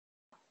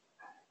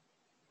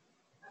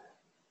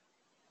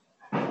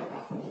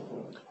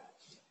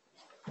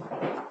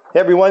Hey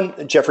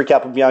everyone, Jeffrey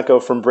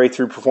Capobianco from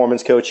Breakthrough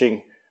Performance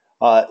Coaching.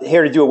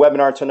 Here to do a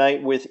webinar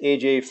tonight with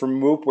AJ from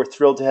Whoop. We're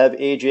thrilled to have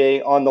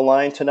AJ on the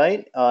line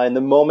tonight. In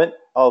the moment,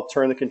 I'll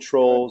turn the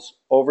controls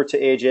over to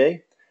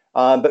AJ.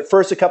 But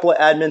first, a couple of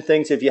admin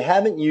things. If you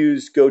haven't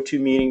used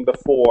GoToMeeting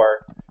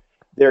before,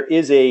 there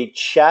is a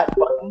chat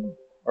button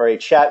or a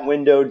chat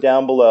window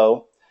down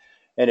below.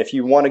 And if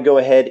you want to go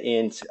ahead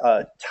and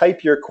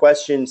type your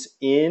questions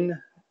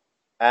in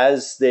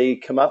as they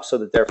come up so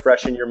that they're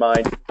fresh in your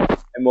mind,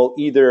 and we'll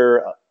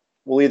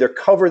either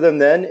cover them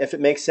then if it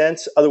makes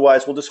sense.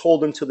 Otherwise, we'll just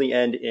hold them to the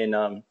end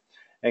and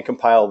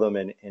compile them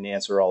and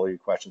answer all of your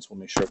questions. We'll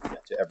make sure we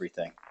get to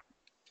everything.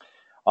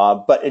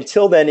 But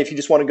until then, if you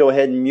just want to go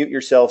ahead and mute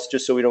yourselves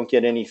just so we don't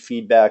get any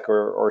feedback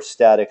or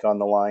static on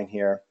the line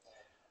here.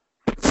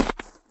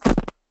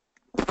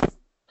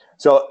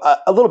 So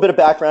a little bit of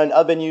background.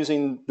 I've been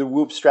using the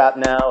Whoop strap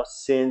now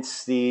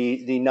since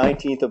the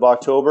 19th of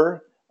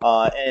October,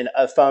 and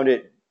I've found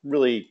it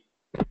really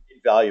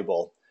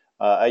invaluable.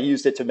 I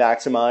used it to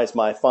maximize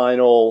my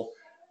final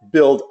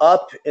build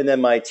up and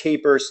then my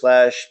taper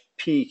 /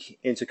 peak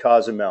into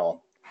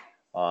Cozumel.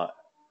 I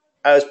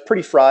was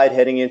pretty fried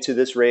heading into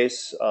this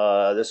race.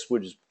 This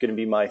was going to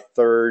be my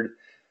third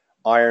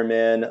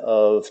Ironman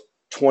of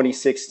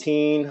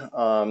 2016,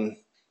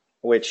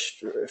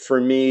 which for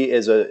me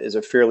is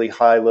a fairly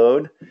high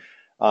load.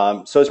 So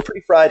I was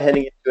pretty fried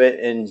heading into it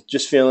and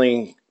just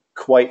feeling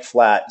quite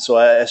flat. So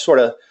I sort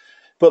of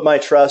put my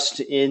trust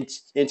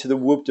into the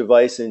Whoop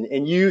device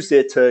and used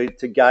it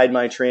to guide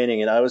my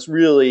training. And I was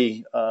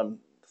really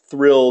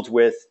thrilled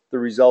with the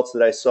results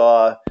that I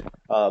saw,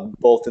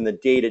 both in the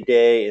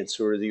day-to-day and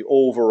sort of the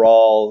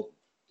overall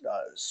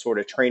sort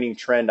of training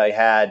trend I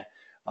had,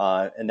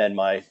 and then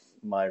my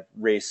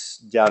race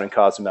down in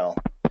Cozumel.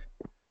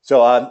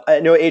 So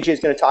I know AJ is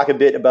going to talk a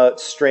bit about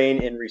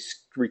strain and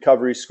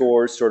recovery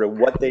scores, sort of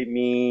what they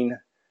mean,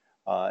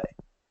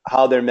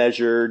 how they're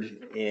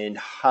measured, and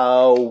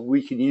how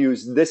we can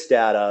use this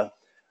data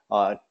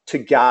to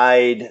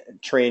guide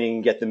training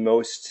and get the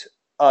most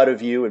out of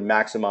you and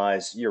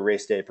maximize your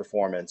race day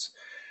performance.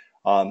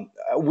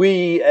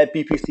 We at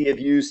BPC have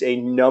used a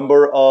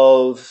number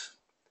of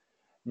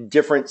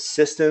different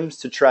systems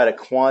to try to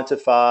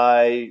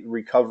quantify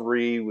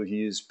recovery. We've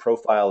used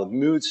profile of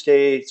mood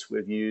states.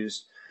 We've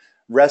used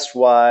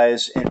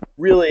rest-wise, and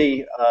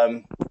really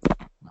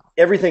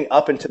everything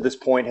up until this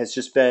point has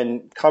just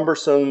been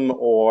cumbersome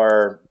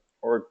or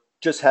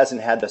just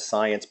hasn't had the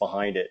science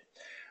behind it.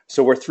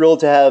 So we're thrilled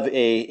to have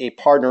a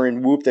partner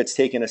in Whoop that's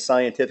taken a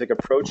scientific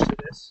approach to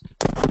this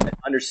and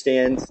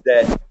understands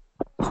that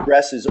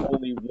stress is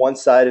only one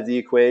side of the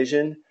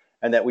equation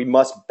and that we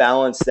must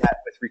balance that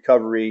with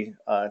recovery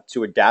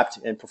to adapt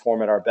and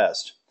perform at our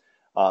best.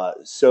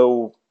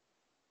 So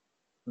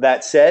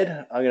that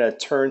said, I'm going to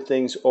turn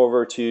things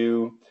over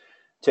to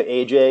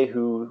AJ,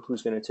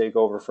 who's going to take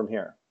over from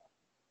here.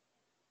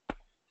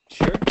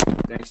 Sure.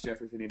 Thanks,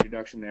 Jeffrey, for the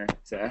introduction there.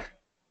 It's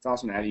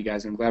awesome to have you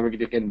guys. I'm glad we're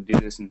getting to do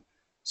this and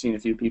seeing a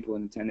few people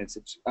in attendance.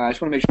 I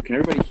just want to make sure, can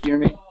everybody hear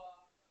me?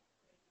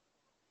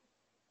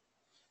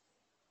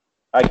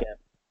 I can.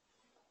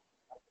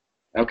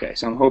 Okay,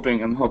 so I'm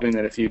hoping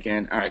that a few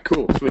can. All right,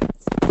 cool, sweet.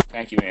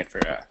 Thank you, man,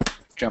 for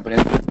jumping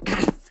in.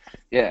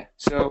 Yeah.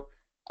 So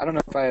I don't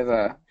know if I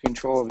have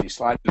control of these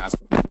slides now.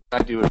 I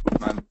do it.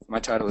 My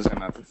title is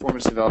I'm a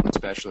performance development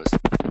specialist.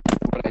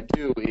 What I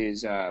do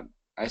is I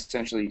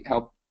essentially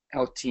help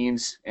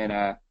teams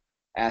and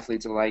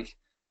athletes alike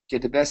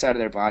get the best out of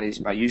their bodies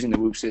by using the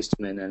Whoop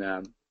system and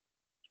then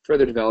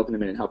further developing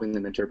them and helping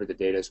them interpret the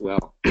data as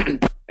well.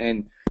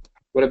 And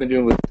what I've been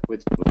doing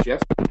with Jeff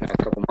for the past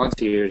couple months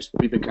here is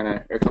we've been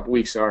or a couple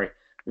weeks, sorry,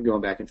 we've been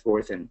going back and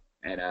forth and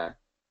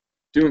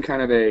doing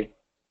kind of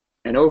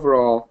an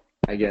overall,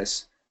 I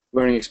guess,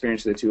 learning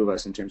experience for the two of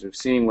us in terms of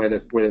seeing where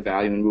the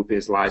value in Whoop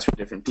lies for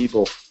different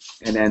people.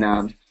 And then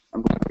I'm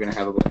going to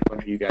have a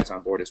bunch of you guys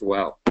on board as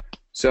well.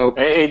 So,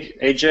 hey,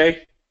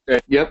 AJ?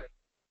 Yep.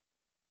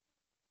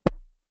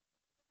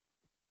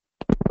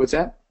 What's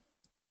that?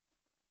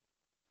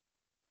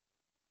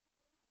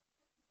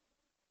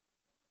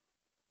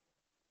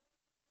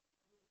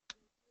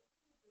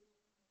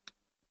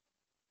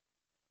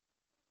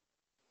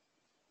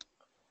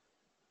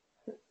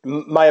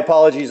 My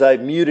apologies. I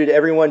muted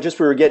everyone. We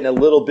were getting a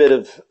little bit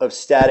of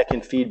static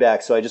and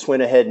feedback, so I just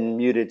went ahead and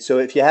muted. So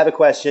if you have a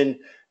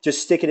question,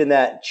 just stick it in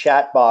that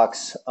chat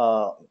box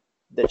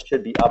that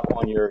should be up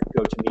on your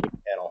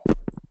GoToMeeting panel.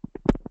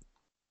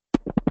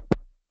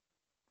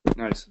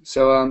 Nice.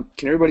 So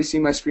can everybody see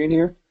my screen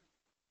here?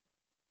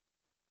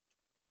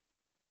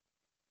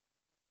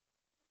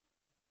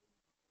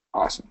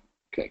 Awesome.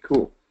 Okay,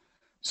 cool.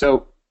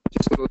 So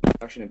just a little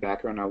introduction and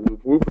background on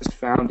Whoop. Whoop was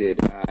founded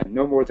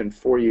no more than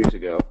 4 years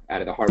ago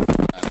out of the Harvard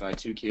by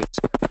two kids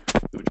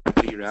who were trying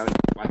to figure out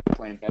why they're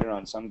playing better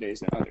on some days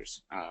than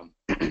others.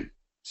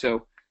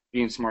 So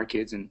being smart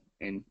kids and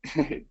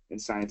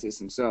scientists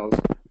themselves,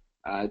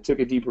 took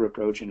a deeper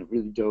approach and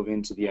really dove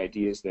into the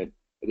ideas that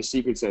the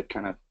secrets that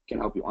kind of can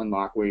help you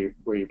unlock where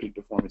your peak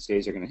performance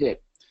days are going to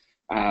hit.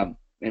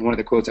 and one of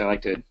the quotes I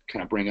like to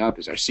kind of bring up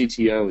is our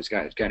CTO,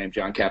 a guy named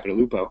John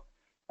Capitalupo,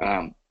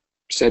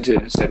 said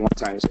one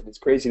time, he said, "It's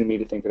crazy to me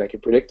to think that I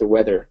can predict the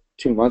weather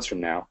 2 months from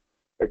now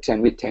or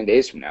 10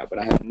 days from now, but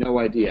I have no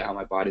idea how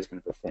my body's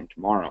going to perform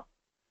tomorrow."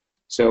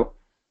 So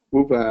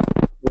Whoop, we're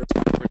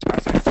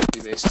a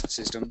faculty-based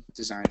system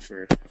designed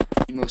for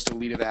the most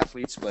elite of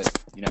athletes, but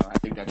I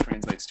think that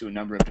translates to a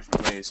number of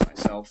different ways.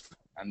 Myself,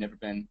 I've never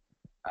been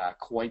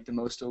quite the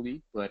most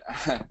elite, but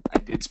I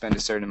did spend a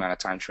certain amount of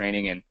time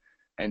training,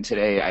 and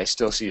today I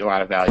still see a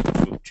lot of value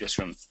in Whoop just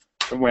from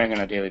wearing on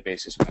a daily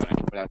basis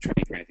without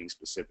training for anything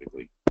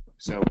specifically.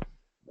 So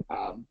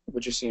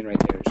what you're seeing right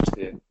there is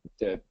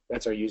just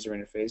that's our user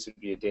interface.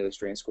 It'd be a daily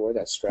strain score.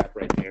 That strap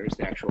right there is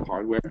the actual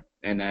hardware,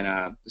 and then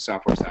the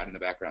software side in the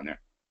background there.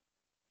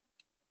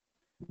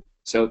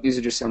 So these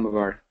are just some of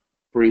our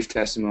brief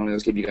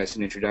testimonials. Give you guys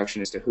an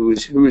introduction as to who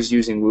is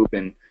using Whoop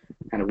and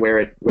kind of where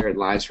it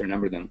lies for a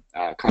number of them.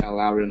 Kyle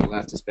Lowry on the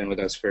left has been with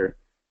us for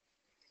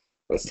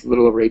a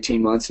little over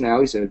 18 months now.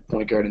 He's a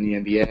point guard in the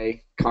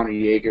NBA. Connor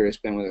Yeager has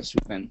been with us.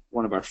 He's been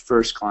one of our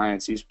first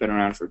clients. He's been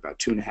around for about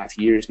 2.5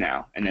 years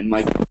now. And then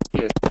Mike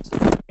is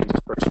his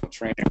personal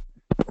trainer.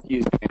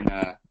 He's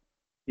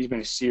been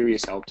a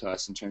serious help to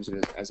us in terms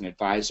of as an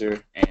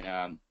advisor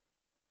and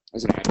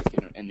as an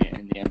advocate in the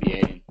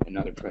NBA and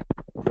other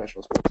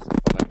professional sports.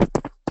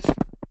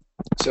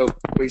 So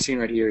what you're seeing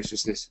right here is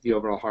just the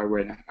overall hardware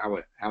and how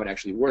it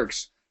actually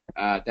works.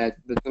 The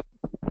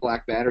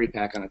black battery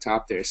pack on the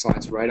top there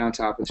slides right on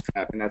top of the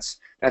strap, and that's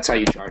how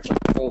you charge.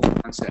 The whole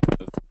concept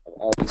of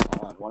always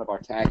on. One of our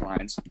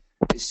taglines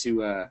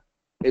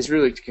is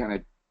really to kind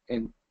of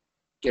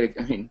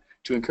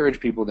to encourage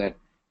people that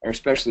are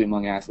especially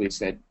among athletes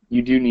that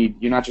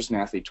you're not just an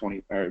athlete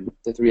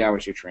the 3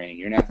 hours you're training,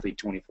 you're an athlete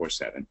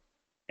 24/7.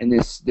 And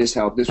this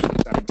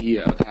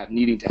idea of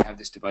needing to have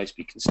this device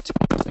be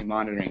continuously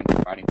monitoring and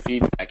providing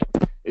feedback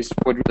is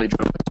what really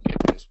drove us to get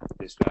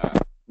this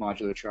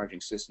modular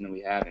charging system that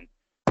we have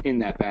in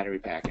that battery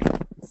pack,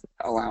 and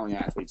allowing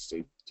athletes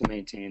to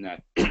maintain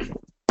that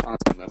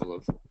constant level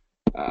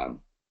of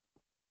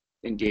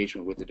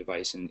engagement with the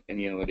device and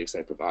the analytics that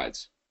it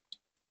provides.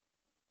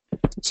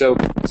 So,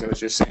 as I was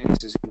just saying,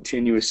 this is a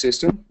continuous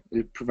system.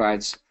 It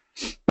provides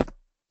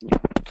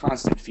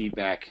constant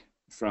feedback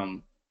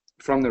from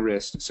the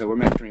wrist. So we're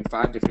measuring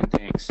 5 different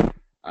things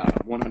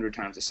 100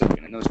 times a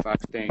second, and those 5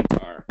 things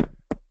are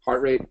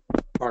heart rate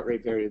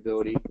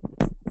variability,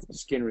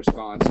 skin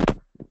response,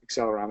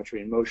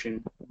 accelerometry and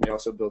motion. We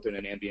also built in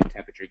an ambient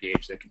temperature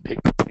gauge that can pick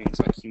things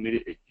like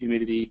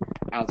humidity,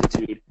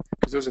 altitude,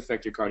 because those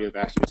affect your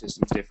cardiovascular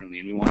systems differently,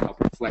 and we want to help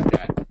reflect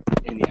that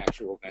in the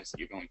actual events that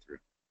you're going through.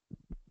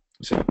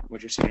 So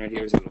what you're seeing right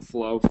here is a little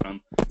flow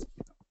from,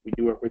 we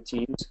do work with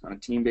teams on a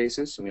team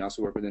basis, and we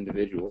also work with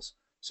individuals.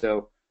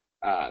 So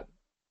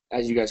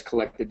as you guys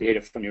collect the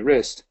data from your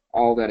wrist,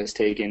 all that is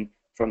taken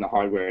from the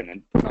hardware and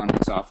then put on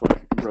the software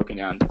and broken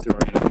down through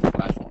our individual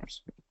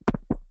platforms.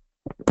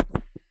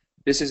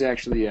 This is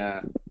actually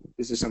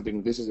this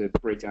is a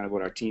breakdown of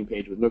what our team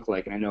page would look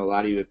like, and I know a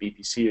lot of you at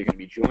BPC are going to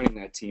be joining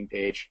that team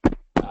page.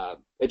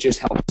 It just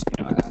helps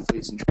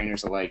athletes and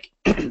trainers alike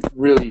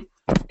really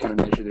kind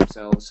of measure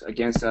themselves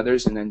against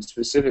others, and then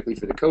specifically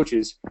for the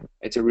coaches,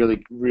 it's a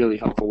really, really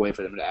helpful way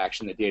for them to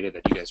action the data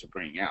that you guys are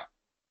bringing out.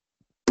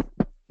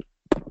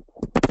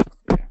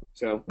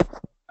 So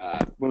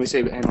when we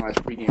say analyze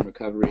pregame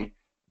recovery,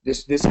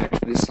 this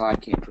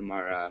slide came from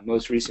our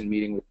most recent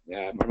meeting with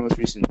our most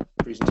recent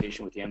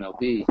presentation with the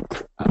MLB,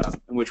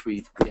 in which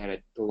we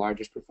had the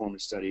largest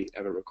performance study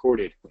ever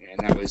recorded, and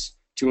that was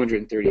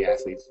 230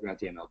 athletes throughout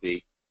the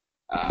MLB.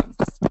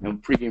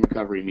 And pregame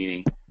recovery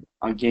meaning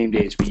on game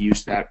days we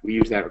use that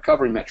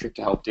recovery metric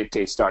to help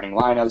dictate starting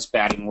lineups,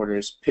 batting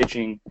orders,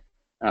 pitching,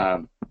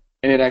 and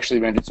it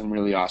actually rendered some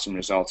really awesome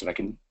results that I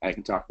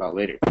can talk about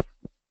later.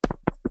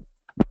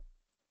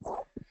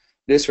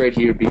 This right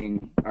here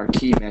being our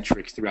key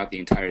metric throughout the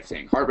entire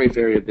thing. Heart rate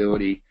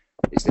variability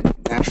is the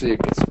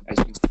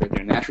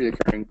naturally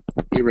occurring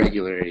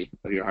irregularity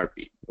of your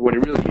heartbeat. But what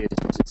it really is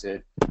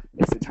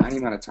it's a tiny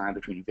amount of time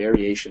between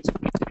variations of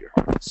beats of your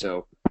heart.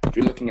 So if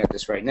you're looking at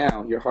this right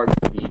now, your heart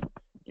can beat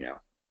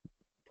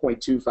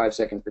 0.25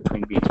 seconds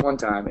between beats one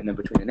time, and then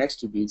between the next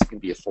 2 beats it can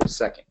be a full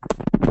second.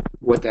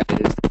 What that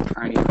is, the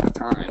tiny amount of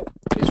time,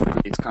 is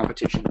really it's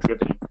competition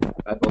driven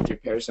by both your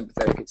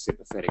parasympathetic and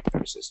sympathetic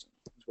nervous system.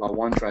 While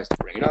one tries to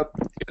bring it up,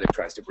 the other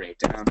tries to bring it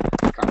down.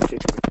 The competition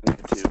between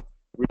the two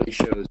really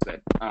shows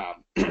that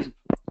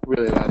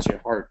really allows your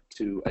heart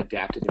to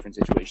adapt to different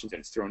situations that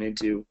it's thrown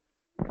into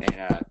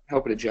and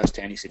help it adjust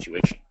to any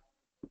situation.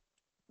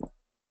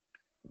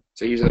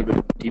 So here's a little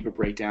bit deeper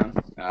breakdown.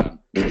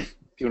 If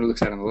you want to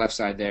look at it on the left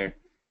side there,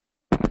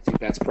 I think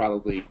that's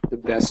probably the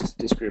best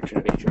description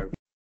of HRV.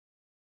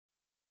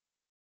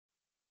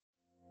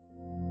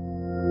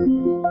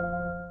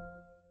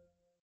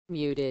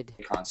 Muted.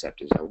 The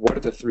concept is what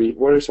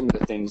are some of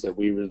the things that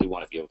we really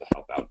want to be able to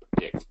help out and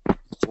predict?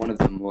 One of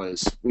them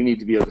was we need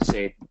to be able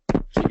to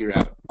figure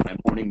out in the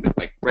morning, that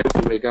like right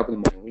when you wake up in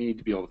the morning, we need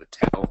to be able to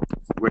tell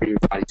where your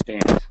body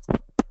stands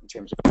in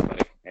terms of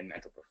athletic and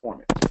mental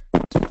performance.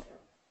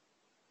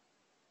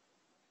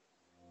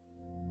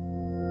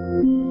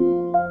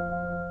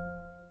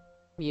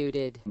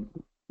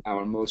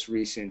 our most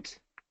recent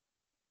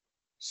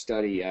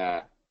study,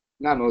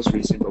 not most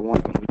recent, but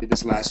one we did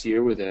this last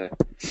year with a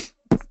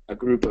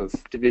group of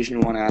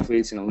Division I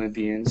athletes and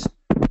Olympians,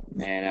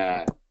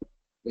 and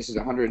this is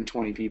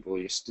 120 people.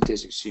 Your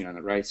statistics seen on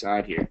the right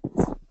side here.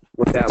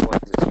 What that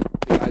was is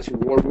the guys who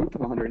wore Whoop,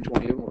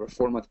 120 of them, over a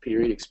 4-month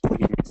period,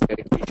 experienced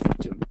dedication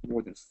to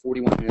more than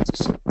 41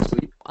 minutes of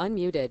sleep.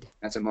 Unmuted.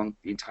 That's among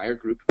the entire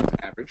group on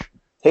average.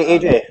 Hey,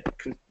 AJ.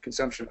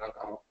 Consumption of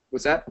alcohol.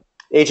 What's that?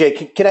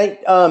 AJ, can I?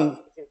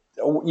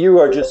 You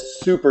are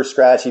just super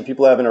scratchy.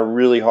 People are having a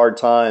really hard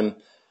time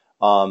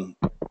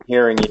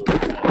hearing you.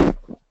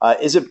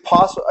 Is it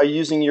possible? Are you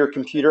using your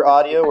computer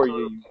audio, or are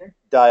you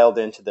dialed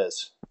into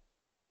this?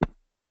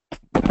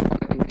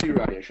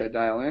 Computer audio. Should I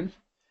dial in?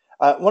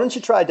 Why don't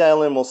you try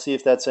dial in? We'll see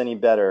if that's any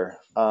better.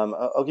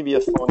 I'll give you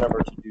a phone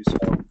number to do so.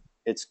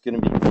 It's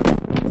going to be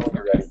when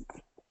you're ready.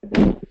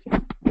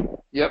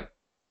 Yep.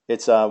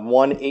 It's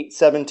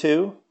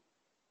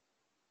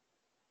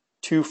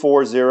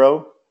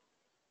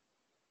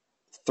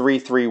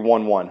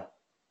 1-872-240-3311.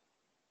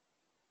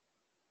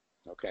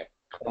 Okay.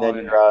 And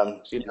then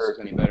see if this is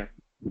any better.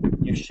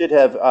 You should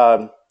have.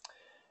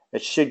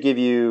 It should give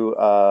you.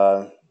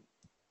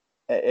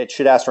 It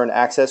should ask for an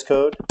access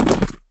code.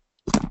 I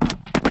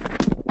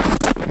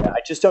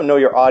just don't know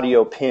your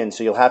audio pin,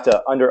 so you'll have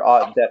to under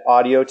that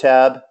audio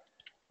tab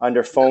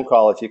under phone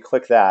call. If you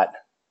click that,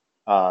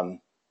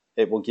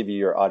 it will give you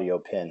your audio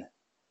pin.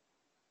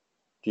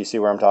 Do you see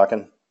where I'm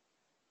talking?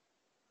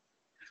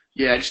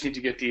 Yeah, I just need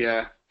to get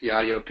the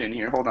audio pin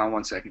here. Hold on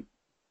one second.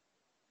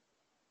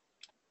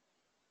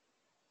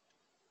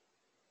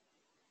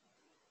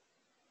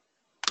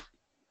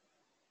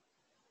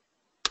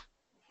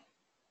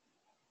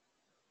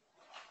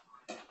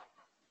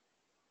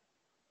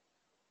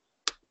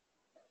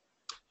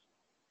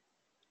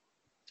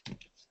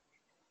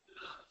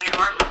 We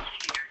are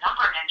losing your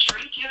number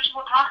entry due to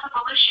a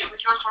possible issue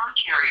with your phone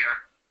carrier.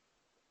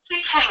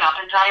 Please hang up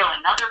and dial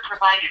another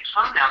provided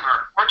phone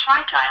number or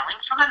try dialing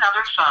from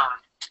another phone.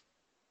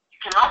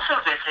 You can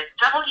also visit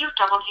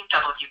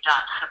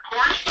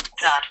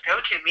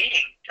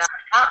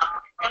www.support.gotomeeting.com.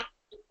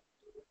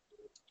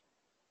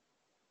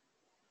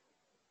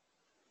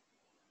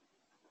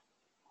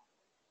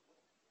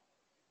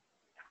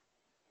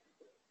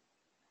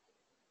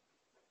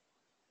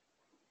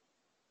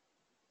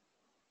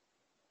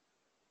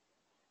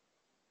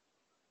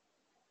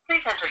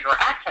 Please enter your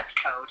access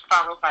code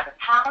followed by the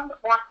pound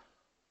or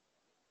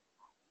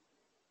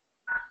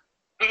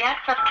the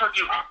access code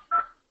you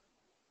enter.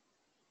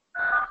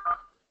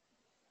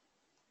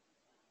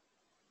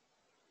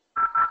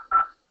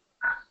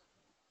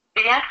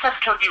 The access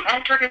code you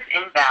entered is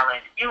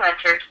invalid. You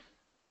entered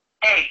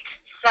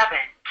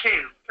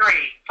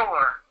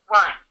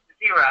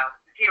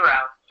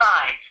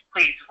 872341005.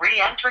 Please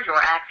re-enter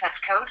your access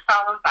code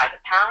followed by the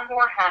pound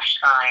or hash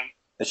sign.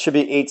 It should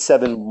be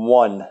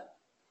 871-341-005.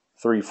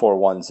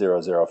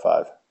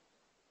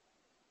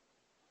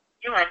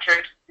 You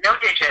entered no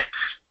digits.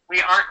 We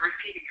aren't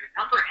repeating your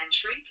number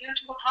entry due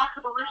to a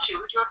possible issue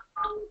with your...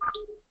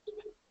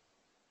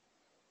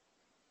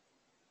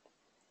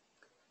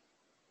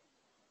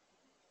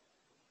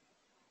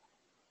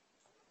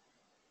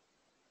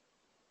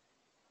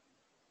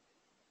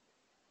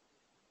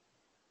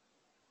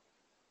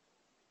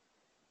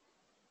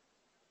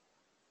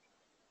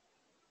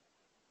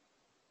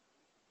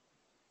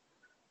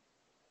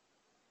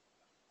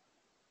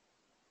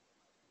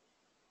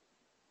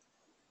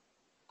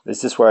 Is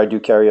this where I do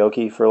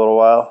karaoke for a little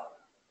while?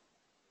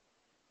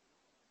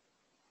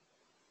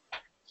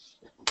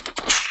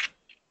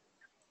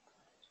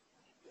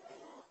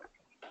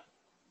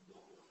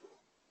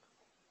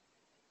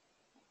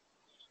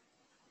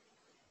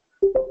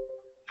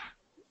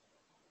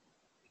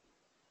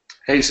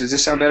 Hey, so does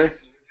this sound better?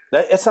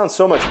 It sounds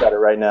so much better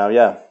right now,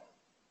 yeah.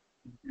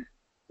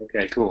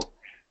 Okay, cool.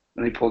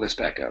 Let me pull this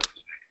back up.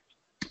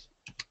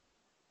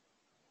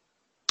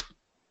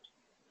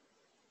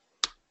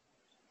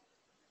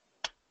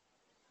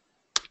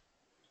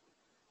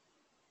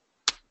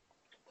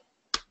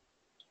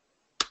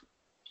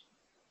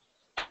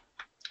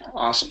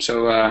 Awesome.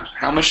 So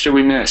how much did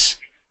we miss?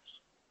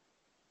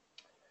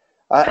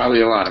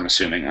 Probably a lot, I'm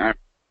assuming. All right.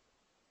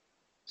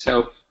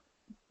 So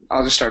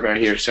I'll just start right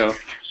here. So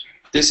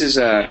this is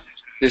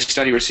this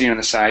study we're seeing on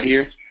the side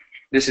here.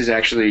 This is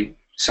actually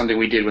something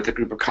we did with a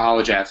group of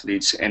college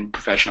athletes and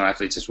professional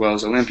athletes as well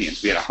as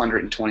Olympians. We had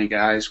 120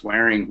 guys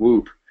wearing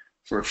Whoop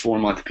for a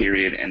 4-month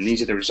period, and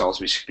these are the results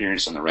we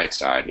experienced on the right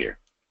side here.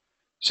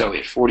 So we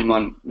had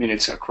 41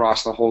 minutes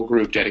across the whole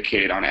group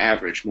dedicated on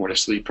average more to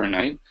sleep per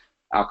night.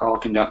 Alcohol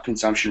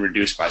consumption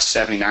reduced by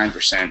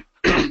 79%,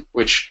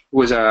 which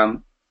was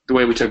the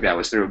way we took that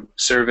was through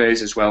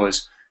surveys as well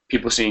as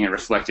people seeing it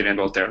reflected in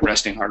both their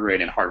resting heart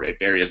rate and heart rate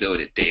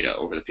variability data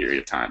over the period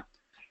of time.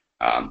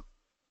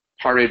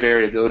 Heart rate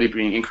variability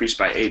being increased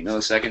by 8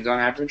 milliseconds on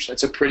average,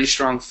 that's a pretty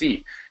strong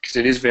feat because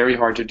it is very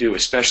hard to do,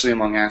 especially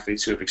among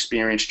athletes who have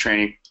experienced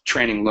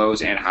training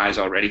lows and highs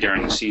already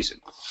during the season.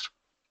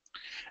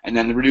 And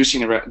then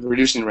reducing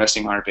the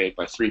resting heart rate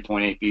by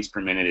 3.8 beats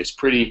per minute is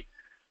pretty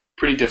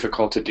pretty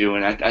difficult to do,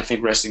 and I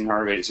think resting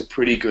heart rate is a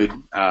pretty good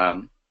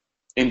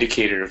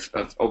indicator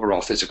of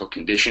overall physical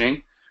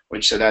conditioning,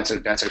 so that's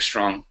a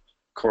strong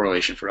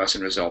correlation for us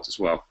in results as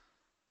well.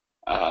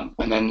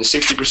 And then the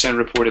 60%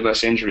 reported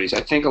less injuries.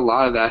 I think a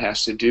lot of that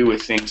has to do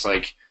with things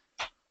like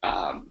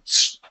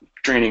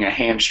straining a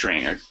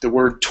hamstring, or the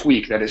word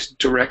tweak, that is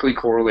directly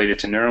correlated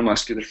to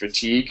neuromuscular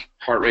fatigue,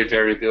 heart rate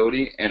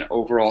variability, and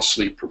overall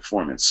sleep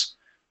performance.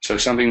 So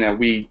something that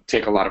we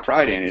take a lot of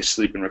pride in is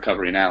sleep and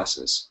recovery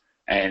analysis.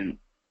 And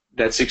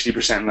that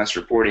 60% less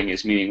reporting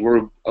is meaning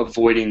we're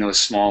avoiding those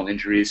small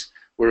injuries.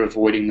 We're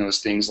avoiding those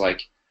things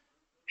like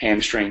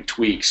hamstring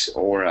tweaks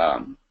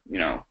or,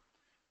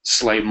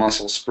 slight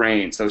muscle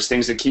sprains, those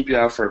things that keep you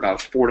out for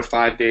about 4 to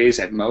 5 days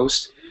at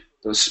most,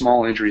 those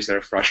small injuries that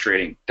are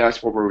frustrating.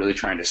 That's what we're really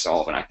trying to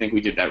solve, and I think we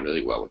did that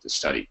really well with this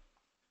study.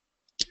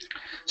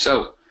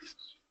 So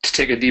to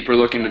take a deeper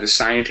look into the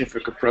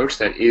scientific approach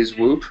that is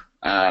Whoop,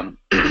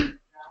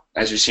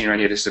 as you're seeing right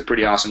here, this is a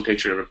pretty awesome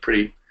picture of a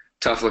pretty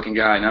tough-looking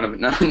guy. None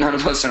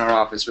of us in our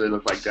office really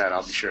look like that,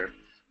 I'll be sure.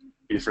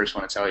 Be the first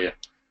one to tell you.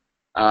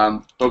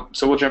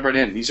 So we'll jump right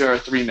in. These are our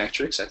 3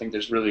 metrics. I think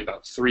there's really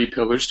about 3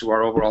 pillars to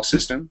our overall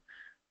system.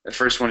 The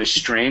first one is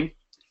strain.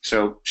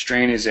 So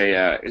strain is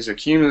a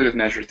cumulative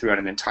measure throughout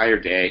an entire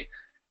day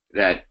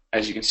that,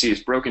 as you can see,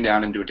 is broken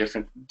down into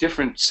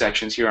different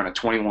sections here on a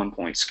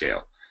 21-point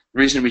scale. The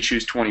reason we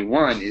choose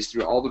 21 is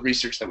through all the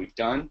research that we've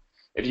done.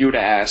 If you were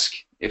to ask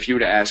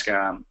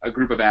a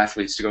group of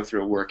athletes to go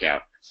through a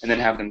workout and then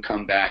have them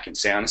come back and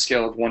say, on a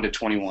scale of 1 to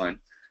 21,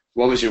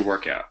 what was your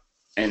workout?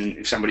 And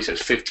if somebody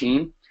says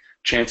 15,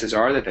 chances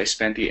are that they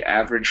spent the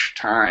average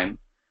time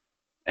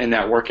in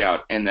that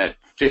workout in that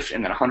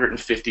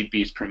 150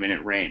 beats per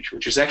minute range,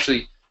 which is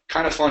actually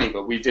kind of funny,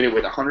 but we did it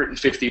with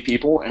 150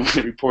 people and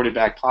we reported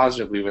back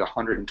positively with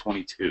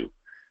 122,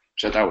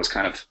 which I thought was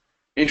kind of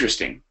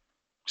interesting.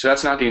 So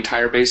that's not the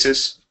entire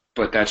basis,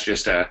 but that's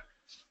just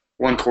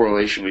one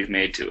correlation we've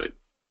made to it.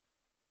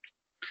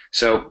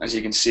 So as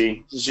you can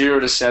see,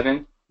 0 to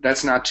 7,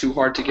 that's not too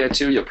hard to get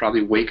to. You'll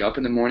probably wake up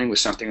in the morning with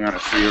something around a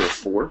 3 or a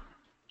 4,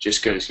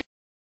 just because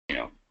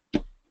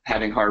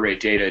having heart rate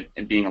data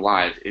and being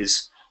alive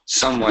is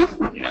somewhat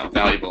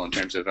valuable in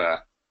terms of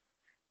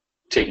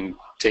taking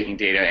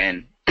data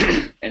and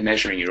and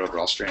measuring your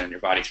overall strain on your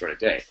body throughout a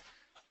day.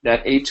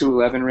 That 8 to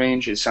 11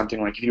 range is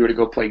something like if you were to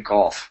go play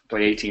golf,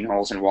 play 18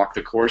 holes and walk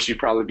the course, you'd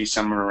probably be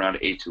somewhere around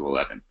 8 to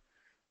 11,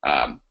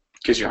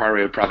 because your heart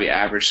rate would probably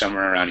average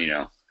somewhere around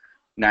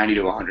 90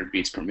 to 100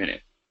 beats per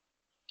minute.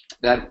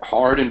 That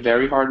hard and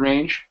very hard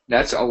range,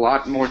 that's a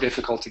lot more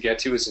difficult to get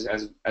to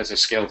as a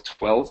scale of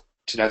 12.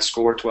 To that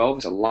score 12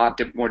 is a lot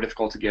more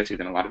difficult to get to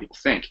than a lot of people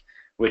think,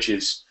 which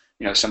is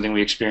something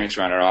we experience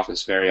around our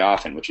office very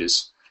often, which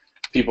is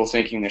people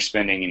thinking they're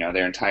spending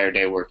their entire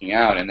day working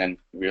out and then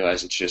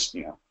realize it's just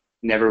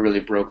never really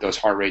broke those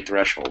heart rate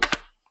thresholds.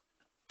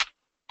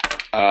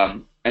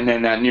 And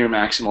then that near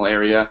maximal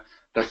area,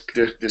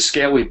 the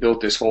scale we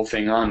built this whole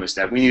thing on was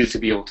that we needed to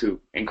be able to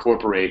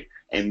incorporate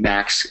a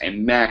max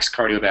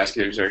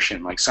cardiovascular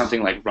exertion, like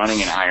something like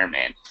running an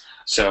Ironman.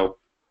 So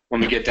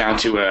when we get down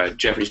to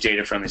Jeffrey's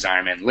data from his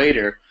Ironman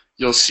later,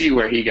 you'll see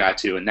where he got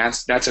to, and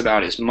that's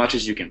about as much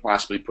as you can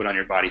possibly put on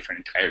your body for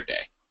an entire day.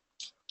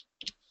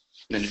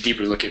 And then a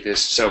deeper look at this.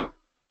 So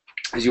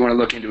as you want to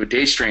look into a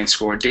day strain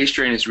score, day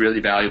strain is really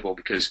valuable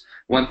because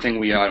one thing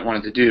we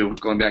wanted to do,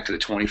 going back to the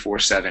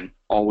 24/7,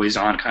 always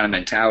on kind of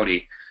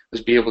mentality,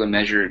 was be able to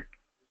measure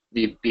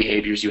the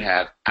behaviors you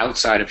have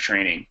outside of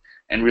training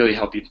and really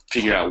help you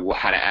figure out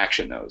how to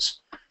action those.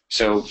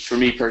 So for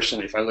me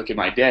personally, if I look at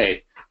my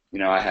day,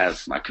 I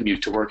have my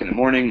commute to work in the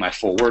morning, my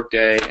full work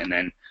day, and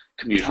then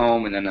commute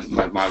home, and then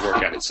my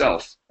workout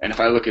itself. And if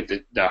I look at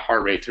the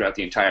heart rate throughout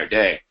the entire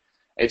day,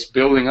 it's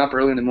building up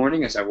early in the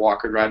morning as I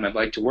walk or ride my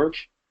bike to work,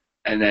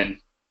 and then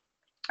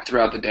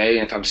throughout the day,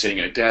 if I'm sitting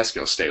at a desk,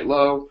 it'll stay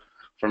low.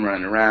 If I'm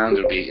running around,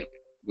 it'll be a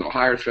little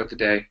higher throughout the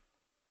day.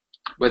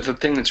 But the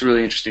thing that's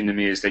really interesting to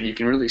me is that you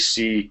can really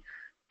see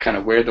kind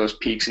of where those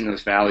peaks and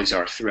those valleys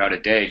are throughout a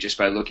day just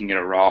by looking at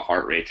a raw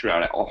heart rate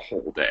throughout a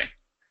whole day.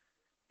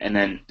 And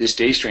then this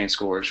day strain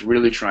score is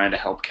really trying to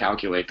help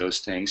calculate those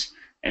things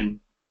and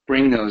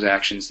bring those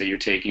actions that you're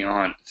taking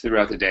on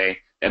throughout the day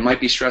that might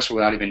be stressful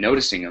without even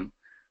noticing them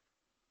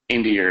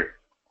into your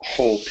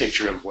whole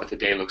picture of what the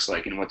day looks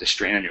like and what the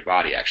strain on your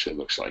body actually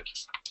looks like.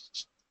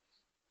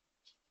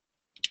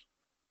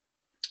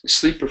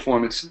 Sleep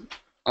performance,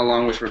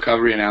 along with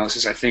recovery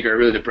analysis, I think are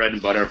really the bread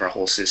and butter of our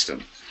whole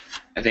system.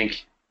 I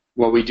think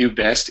what we do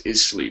best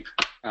is sleep.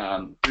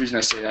 The reason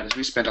I say that is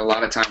we spent a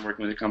lot of time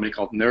working with a company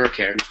called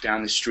Neurocare, who's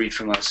down the street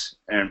from us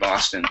there in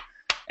Boston,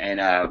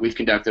 and we've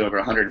conducted over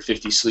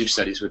 150 sleep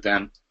studies with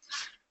them,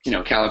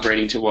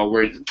 calibrating to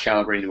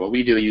what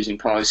we do using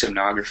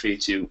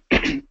polysomnography to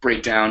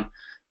break down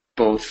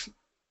both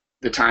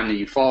the time that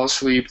you fall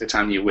asleep, the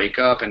time that you wake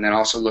up, and then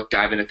also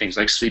dive into things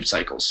like sleep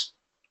cycles.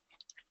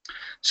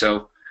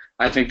 So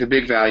I think the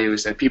big value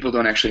is that people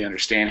don't actually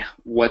understand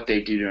what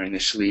they do during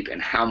their sleep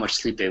and how much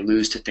sleep they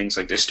lose to things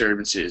like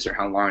disturbances or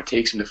how long it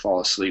takes them to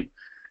fall asleep.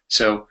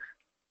 So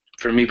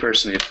for me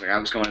personally, it's like I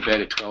was going to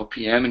bed at 12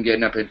 p.m. and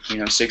getting up at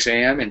 6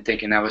 a.m. and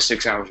thinking that was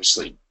 6 hours of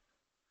sleep.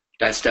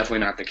 That's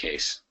definitely not the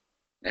case.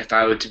 If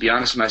I were to be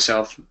honest with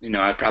myself,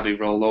 I'd probably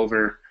roll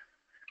over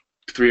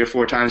 3 or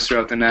 4 times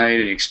throughout the night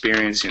and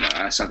experience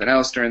something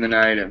else during the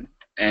night, and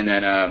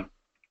then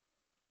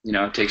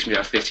it takes me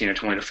about 15 or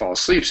 20 to fall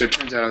asleep. So it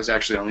turns out I was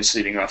actually only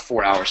sleeping about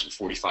 4 hours and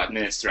 45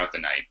 minutes throughout the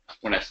night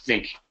when I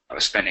think I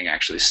was spending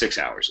actually 6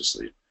 hours of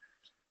sleep.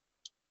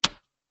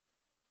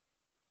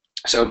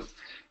 So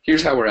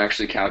here's how we're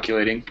actually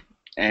calculating.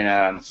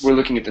 And we're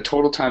looking at the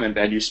total time in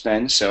bed you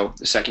spend. So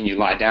the second you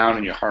lie down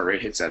and your heart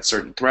rate hits that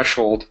certain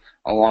threshold,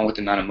 along with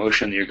the amount of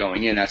motion that you're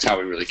going in, that's how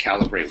we really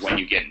calibrate when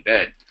you get in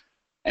bed.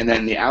 And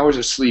then the hours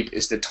of sleep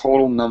is the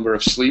total number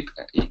of sleep,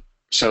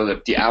 so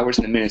that the hours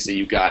and the minutes that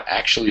you got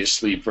actually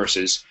asleep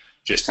versus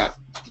just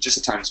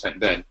the time spent in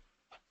bed.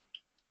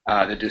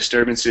 The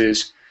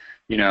disturbances,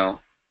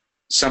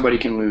 somebody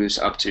can lose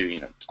up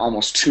to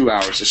almost 2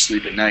 hours of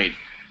sleep at night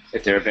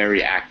if they're a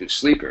very active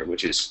sleeper,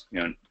 which is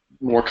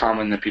more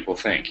common than people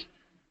think.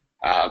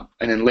 And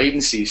then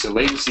latency. So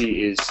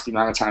latency is the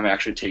amount of time it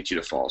actually takes you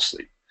to fall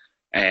asleep.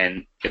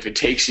 And if it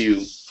takes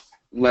you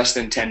less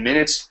than 10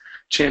 minutes,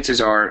 chances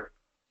are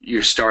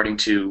you're starting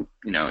to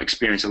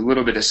experience a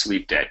little bit of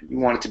sleep debt. You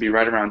want it to be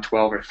right around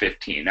 12 or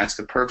 15. That's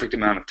the perfect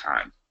amount of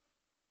time.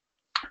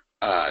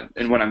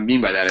 And what I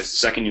mean by that is the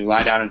second you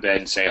lie down in bed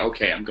and say,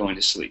 okay, I'm going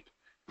to sleep.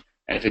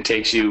 And if it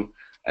takes you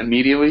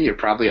immediately, you're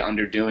probably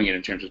underdoing it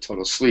in terms of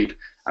total sleep,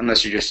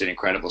 unless you're just an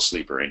incredible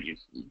sleeper and you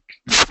can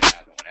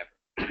have it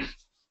whenever.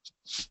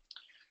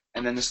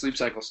 And then the sleep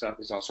cycle stuff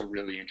is also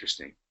really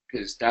interesting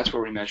because that's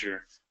where we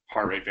measure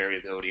heart rate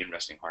variability and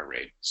resting heart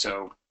rate.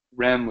 So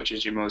REM, which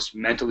is your most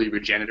mentally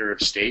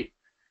regenerative state,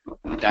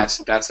 that's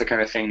the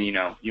kind of thing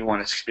you want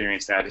to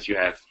experience that if you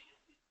have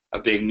a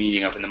big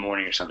meeting up in the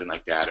morning or something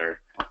like that.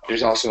 Or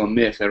there's also a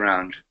myth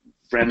around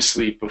REM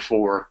sleep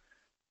before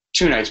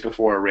 2 nights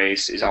before a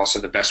race is also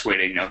the best way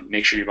to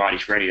make sure your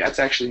body's ready. That's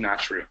actually not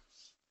true.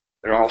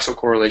 There are also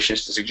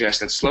correlations to suggest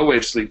that slow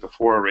wave sleep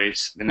before a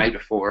race, the night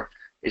before,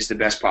 is the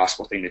best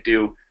possible thing to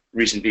do.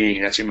 Reason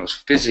being, that's your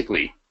most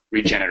physically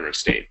regenerative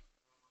state.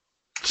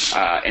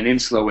 And in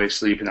slow wave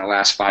sleep, in the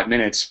last 5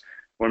 minutes,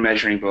 we're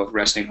measuring both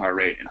resting heart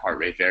rate and heart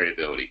rate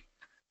variability.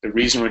 The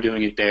reason we're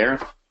doing it there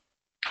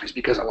is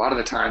because a lot of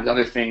the times,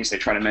 other things, they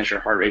try to measure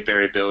heart rate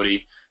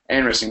variability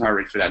and resting heart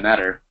rate for that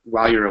matter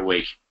while you're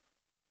awake.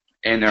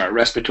 And there are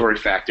respiratory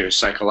factors,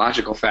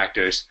 psychological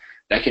factors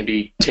that can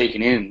be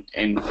taken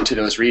into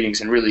those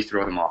readings and really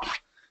throw them off.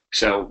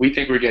 So we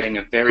think we're getting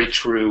a very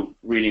true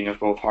reading of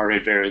both heart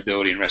rate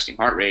variability and resting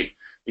heart rate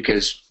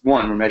because,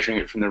 one, we're measuring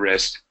it from the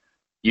wrist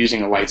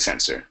using a light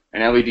sensor,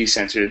 an LED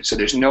sensor, so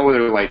there's no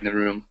other light in the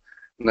room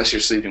unless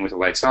you're sleeping with the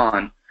lights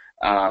on.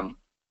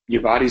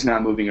 Your body's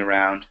not moving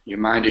around. Your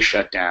mind is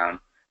shut down.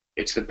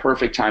 It's the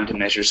perfect time to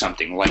measure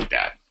something like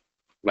that,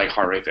 like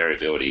heart rate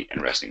variability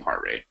and resting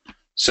heart rate.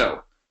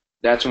 So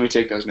that's when we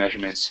take those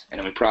measurements, and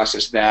then we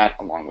process that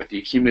along with the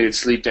accumulated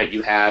sleep that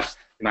you have,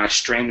 the amount of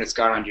strain that's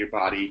got onto your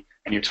body,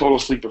 and your total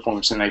sleep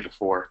performance the night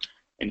before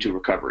into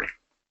recovery.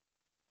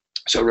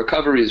 So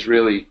recovery is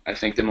really, I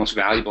think, the most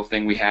valuable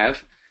thing we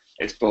have.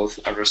 It's both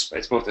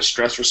a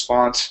stress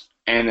response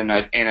and an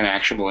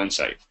actionable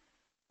insight.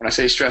 When I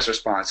say stress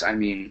response, I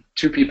mean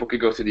 2 people could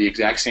go through the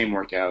exact same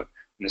workout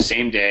in the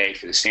same day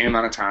for the same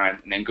amount of time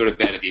and then go to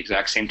bed at the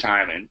exact same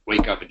time and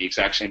wake up at the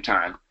exact same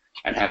time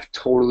and have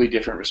totally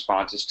different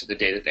responses to the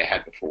day that they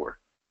had before.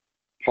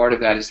 Part of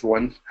that is,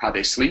 1, how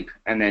they sleep,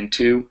 and then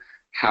 2,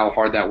 how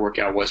hard that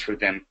workout was for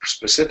them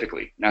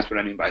specifically. And that's what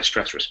I mean by a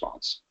stress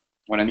response.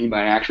 What I mean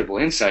by an actionable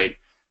insight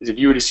is if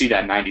you were to see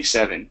that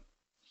 97,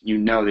 you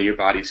know that your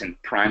body's in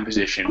prime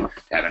position to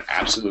have an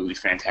absolutely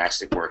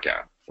fantastic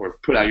workout or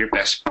put out your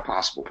best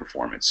possible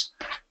performance.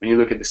 When you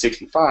look at the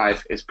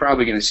 65, you're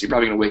probably going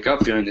to wake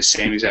up feeling the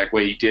same exact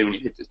way you did when you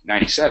hit the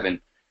 97,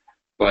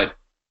 but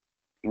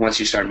once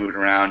you start moving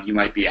around, you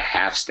might be a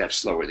half step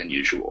slower than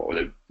usual.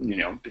 Or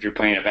if you're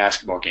playing a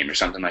basketball game or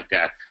something like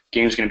that, the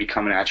game's going to be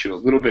coming at you a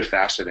little bit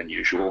faster than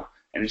usual,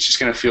 and it's just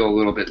going to feel a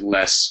little bit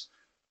less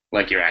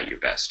like you're at your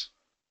best.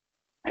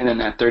 And then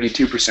that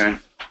 32%,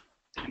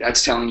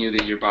 that's telling you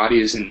that your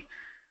body is in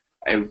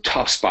a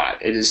tough spot.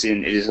 It is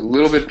a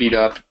little bit beat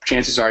up.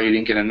 Chances are you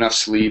didn't get enough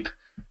sleep,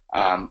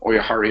 or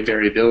your heart rate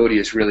variability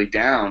is really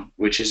down,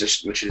 which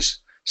is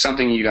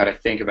something you got to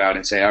think about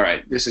and say, all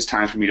right, this is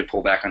time for me to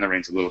pull back on the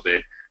reins a little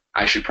bit.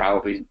 I should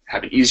probably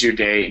have an easier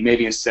day.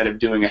 Maybe instead of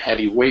doing a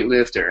heavy weight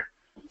lift or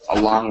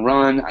a long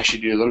run, I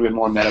should do a little bit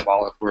more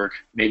metabolic work,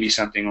 maybe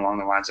something along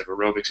the lines of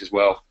aerobics as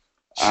well.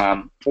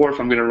 Or if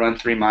I'm going to run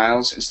 3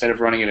 miles, instead of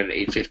running it at an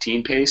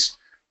 8:15 pace,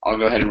 I'll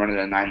go ahead and run it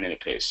at a 9-minute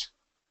pace.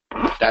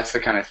 That's the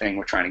kind of thing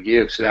we're trying to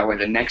give, so that way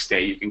the next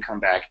day you can come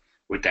back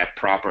with that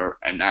proper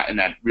and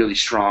that really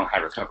strong high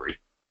recovery.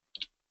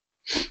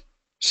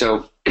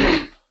 So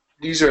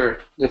these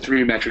are the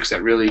 3 metrics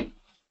that really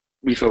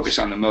we focus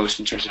on the most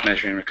in terms of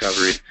measuring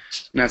recovery,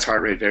 and that's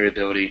heart rate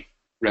variability,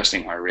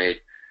 resting heart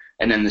rate,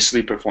 and then the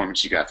sleep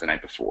performance you got the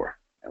night before.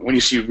 And when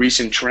you see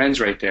recent trends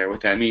right there,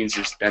 what that means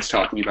is that's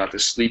talking about the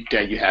sleep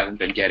that you haven't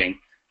been getting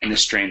and the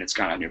strain that's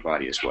gone on your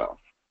body as well.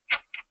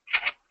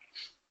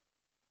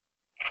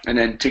 And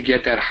then to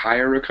get that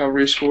higher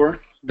recovery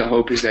score, the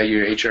hope is that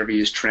your HRV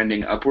is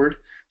trending upward.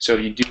 So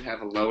if you do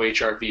have a low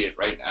HRV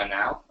right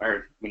now,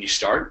 or when you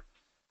start,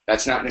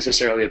 that's not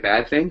necessarily a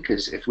bad thing,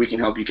 because if we can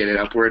help you get it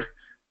upward,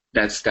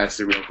 that's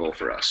the real goal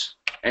for us.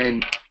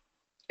 And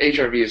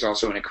HRV is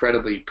also an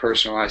incredibly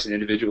personalized and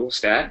individual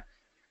stat.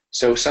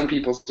 So some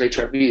people's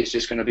HRV is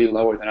just going to be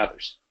lower than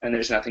others, and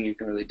there's nothing you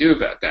can really do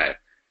about that.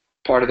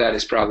 Part of that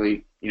is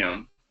probably,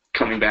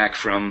 coming back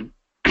from,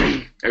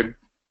 or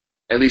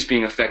at least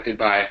being affected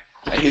by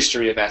a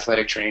history of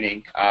athletic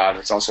training.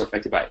 It's also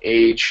affected by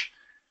age,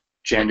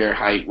 gender,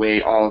 height,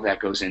 weight, all of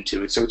that goes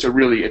into it. So it's a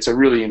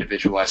really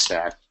individualized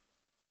stat.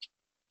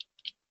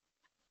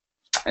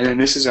 And then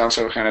this is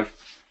also kind of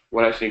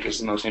what I think is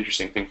the most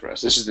interesting thing for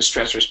us. This is the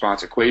stress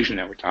response equation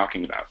that we're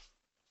talking about.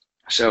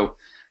 So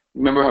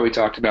remember how we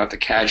talked about the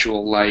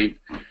casual, light,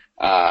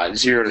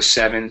 0 to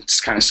 7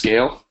 kind of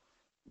scale?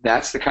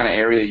 That's the kind of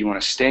area you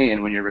want to stay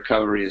in when your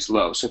recovery is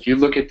low. So if you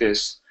look at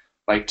this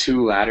like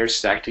two ladders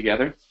stacked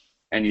together,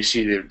 and you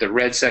see the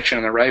red section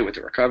on the right with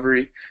the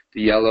recovery,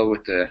 the yellow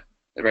with the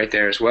right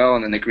there as well,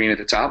 and then the green at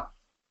the top,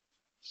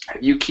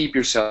 if you keep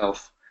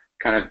yourself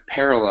kind of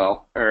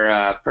parallel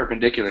or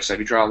perpendicular, so if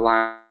you draw a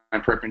line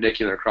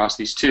perpendicular across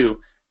these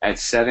two at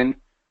 7,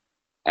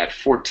 at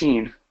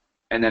 14,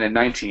 and then at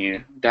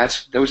 19,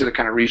 those are the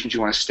kind of regions you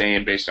want to stay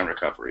in based on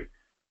recovery.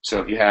 So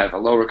if you have a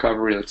low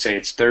recovery, let's say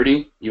it's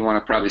 30, you want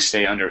to probably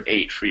stay under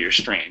 8 for your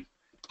strain.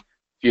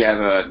 If you have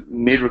a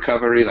mid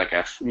recovery, like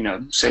a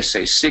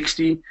say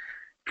 60,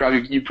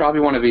 you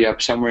probably want to be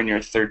up somewhere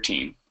near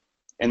 13.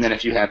 And then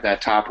if you have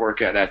that top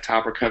workout, that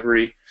top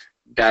recovery,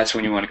 that's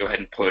when you want to go ahead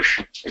and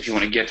push if you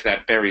want to get to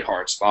that very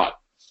hard spot,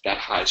 that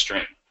high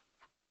strain.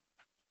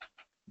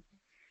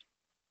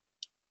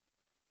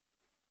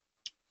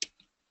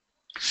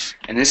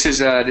 And this is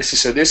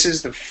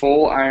the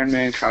full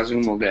Ironman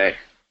Cozumel day.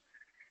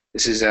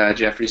 This is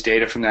Jeffrey's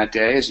data from that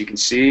day. As you can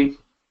see,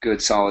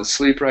 good solid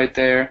sleep right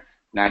there,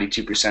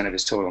 92% of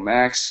his total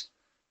max.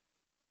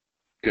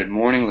 Good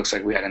morning. Looks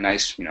like we had a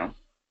nice,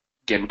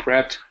 getting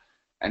prepped.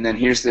 And then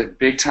here's the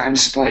big time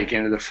spike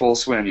into the full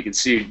swim. You can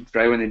see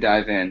right when they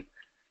dive in.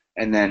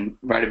 And then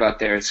right about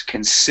there, it's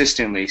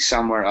consistently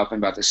somewhere up in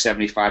about the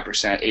 75%,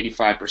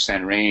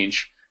 85%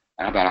 range,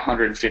 and about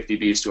 150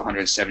 beats to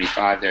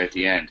 175 there at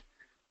the end.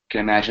 You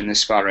can imagine this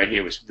spot right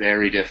here was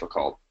very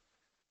difficult.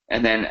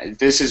 And then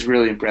this is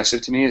really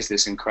impressive to me, is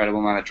this incredible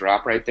amount of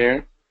drop right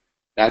there.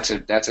 That's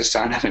a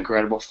sign of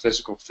incredible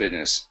physical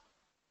fitness.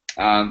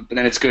 But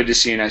then it's good to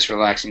see a nice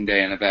relaxing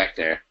day in the back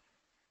there.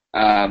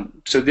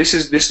 So this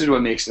is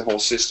what makes the whole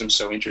system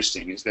so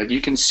interesting, is that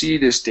you can see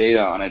this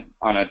data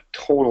on a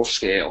total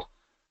scale.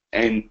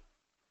 And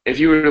if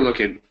you were to look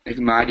at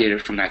my data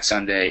from that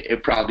Sunday,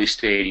 it probably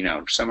stayed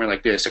somewhere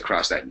like this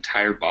across that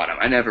entire bottom.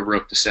 I never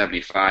broke the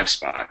 75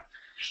 spot.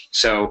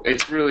 So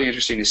it's really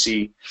interesting to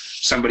see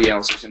somebody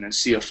else's and then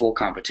see a full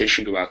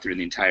competition go out through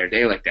the entire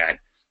day like that,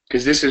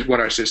 because this is what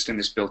our system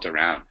is built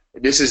around.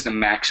 This is the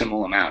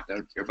maximal amount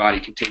that your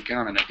body can take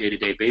on a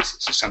day-to-day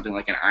basis. So something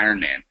like an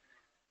Ironman.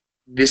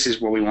 This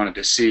is what we wanted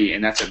to see,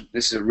 and this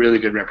is a really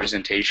good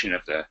representation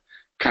of the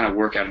kind of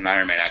workout an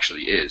Ironman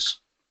actually is.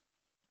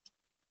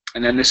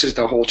 And then this is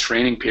the whole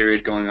training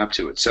period going up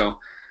to it. So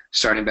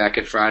starting back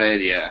at Friday,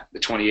 the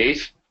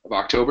 28th of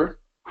October,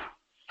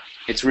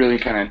 it's really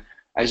kind of,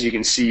 as you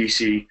can see, you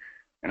see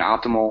an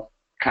optimal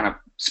kind of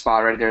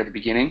spot right there at the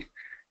beginning.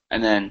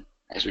 And then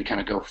as we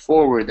kind of go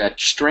forward, that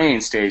strain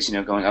stays,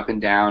 going up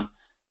and down.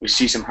 We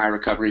see some high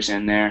recoveries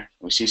in there.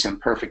 We see some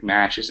perfect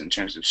matches in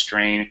terms of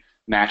strain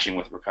matching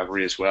with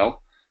recovery as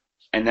well.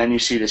 And then you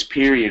see this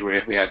period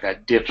where we have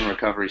that dip in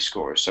recovery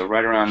score. So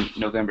right around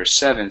November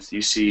 7th,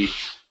 you see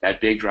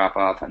that big drop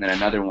off, and then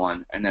another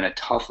one, and then a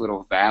tough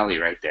little valley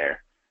right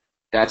there.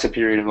 That's a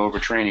period of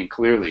overtraining,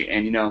 clearly.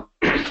 And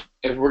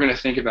if we're going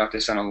to think about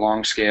this on a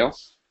long scale,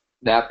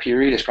 that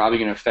period is probably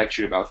going to affect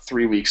you about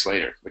 3 weeks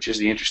later, which is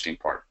the interesting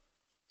part.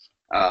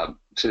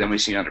 So then we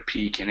see another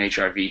peak in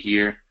HRV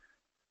here.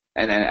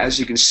 And then as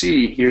you can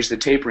see, here's the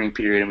tapering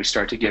period, and we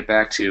start to get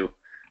back to,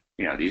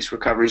 these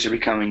recoveries are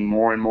becoming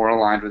more and more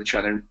aligned with each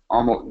other.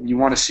 Almost, you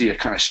want to see a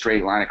kind of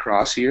straight line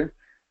across here.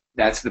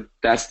 That's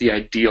the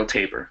ideal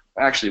taper.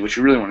 Actually, what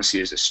you really want to see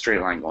is a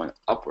straight line going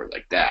upward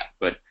like that.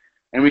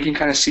 And we can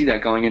kind of see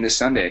that going into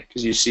Sunday,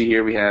 because you see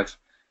here we have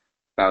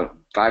about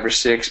 5 or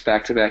 6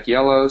 back-to-back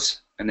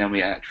yellows, and then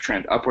we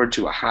trend upward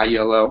to a high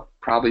yellow,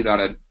 probably about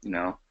a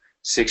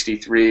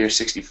 63 or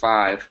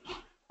 65,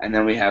 and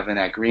then we have in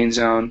that green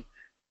zone.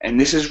 And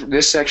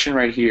this section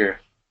right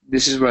here,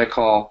 this is what I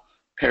call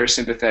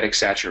parasympathetic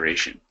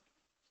saturation.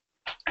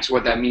 So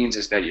what that means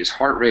is that his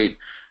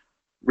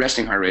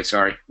resting heart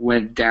rate,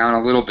 went down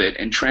a little bit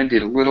and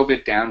trended a little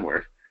bit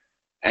downward,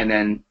 and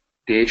then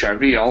the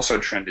HRV also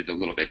trended a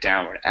little bit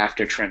downward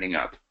after trending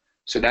up.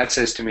 So that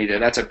says to me that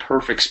that's a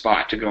perfect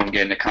spot to go and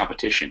get into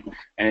competition.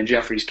 And in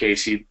Jeffrey's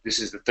case, this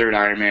is the 3rd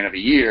Ironman of the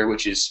year,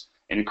 which is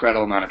an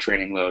incredible amount of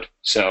training load.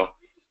 So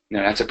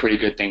that's a pretty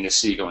good thing to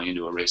see going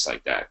into a race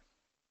like that.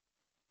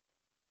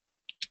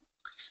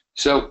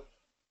 So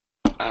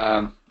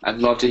I'd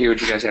love to hear what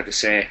you guys have to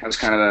say. That was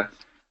kind of a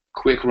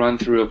quick run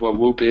through of what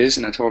Whoop is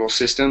and the total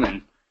system,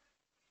 and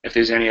if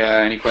there's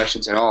any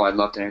questions at all, I'd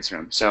love to answer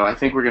them. So I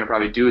think we're going to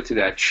probably do it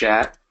through that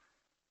chat.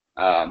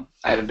 I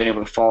haven't been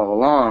able to follow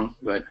along,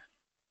 but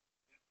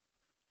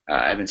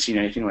I haven't seen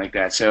anything like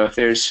that. So if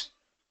there's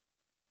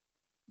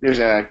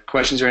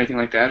questions or anything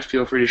like that,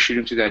 feel free to shoot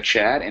them through that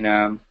chat,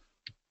 and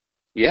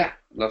yeah,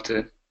 love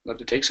to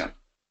take some.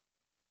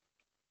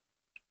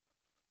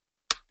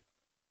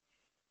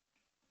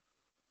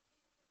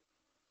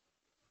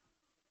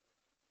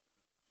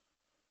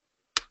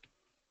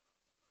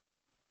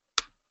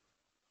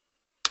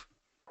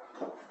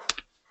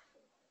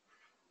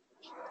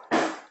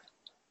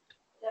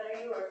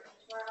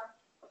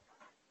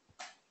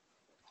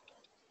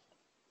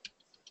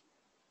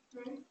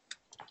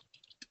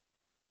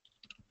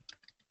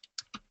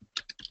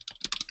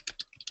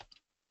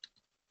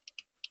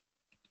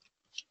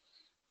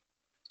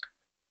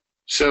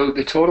 So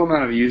the total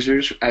amount of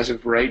users as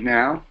of right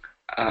now,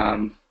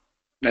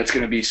 that's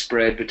going to be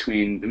spread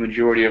between the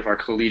majority of our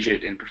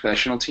collegiate and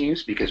professional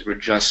teams because we're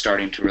just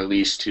starting to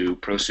release to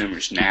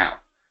prosumers now.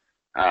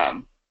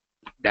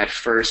 That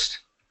first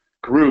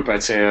group,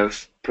 I'd say,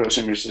 of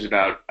prosumers is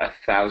about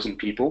 1,000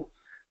 people.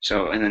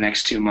 So in the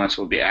next 2 months,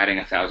 we'll be adding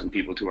 1,000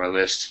 people to our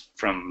list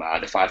from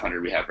the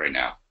 500 we have right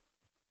now.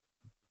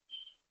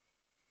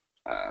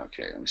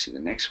 Okay, let me see the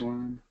next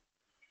one.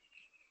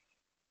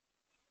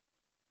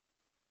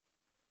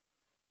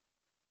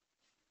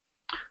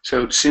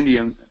 So, Cindy,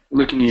 I'm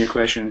looking at your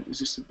question. Is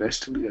this the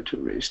best to lead up to a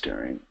race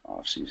during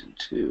off-season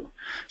 2?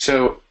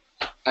 So,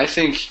 I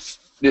think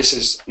this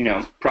is,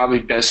 probably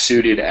best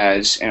suited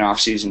as an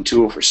off-season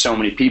tool for so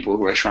many people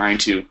who are trying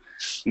to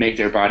make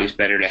their bodies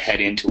better to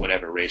head into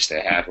whatever race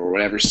they have or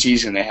whatever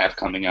season they have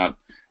coming up.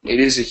 It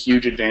is a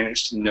huge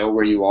advantage to know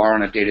where you are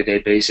on a day-to-day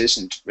basis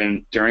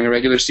and during a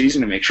regular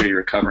season to make sure you're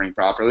recovering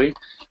properly.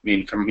 I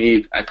mean, for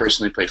me, I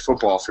personally played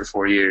football for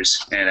 4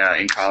 years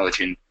and in college,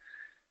 and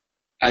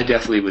I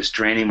definitely was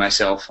draining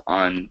myself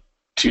on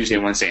Tuesday,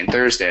 Wednesday, and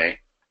Thursday,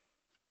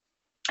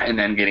 and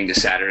then getting to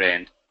Saturday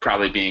and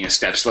probably being a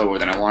step slower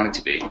than I wanted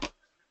to be.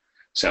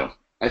 So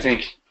I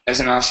think as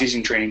an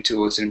off-season training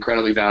tool, it's an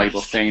incredibly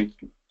valuable thing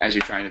as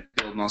you're trying to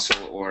build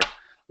muscle or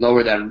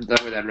lower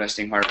that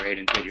resting heart rate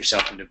and get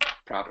yourself into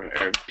proper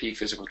or peak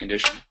physical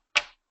condition.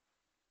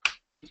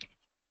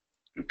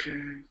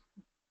 Okay.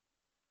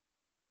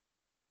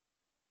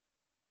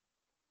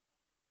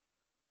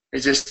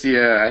 Is this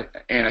the,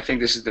 and I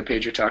think this is the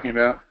page you're talking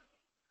about?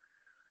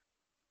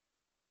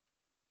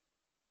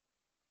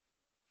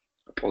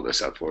 I'll pull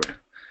this up for you.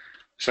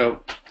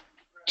 So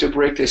to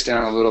break this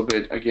down a little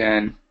bit,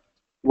 again,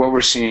 what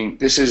we're seeing,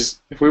 this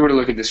is, if we were to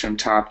look at this from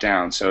top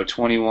down, so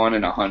 21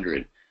 and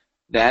 100,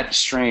 that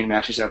strain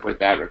matches up with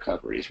that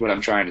recovery is what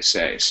I'm trying to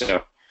say.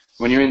 So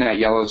when you're in that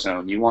yellow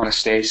zone, you want to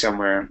stay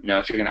somewhere,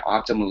 if you're going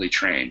to optimally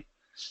train.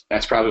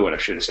 That's probably what I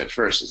should have said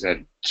first, is that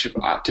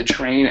to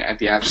train at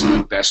the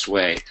absolute best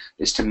way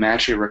is to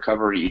match your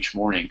recovery each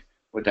morning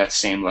with that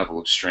same level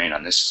of strain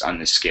on this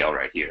scale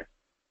right here.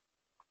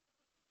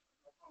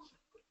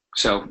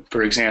 So,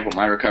 for example,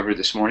 my recovery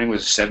this morning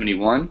was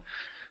 71.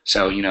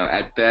 So,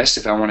 at best,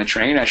 if I want to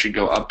train, I should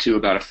go up to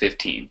about a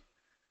 15.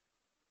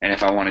 And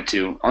if I wanted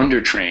to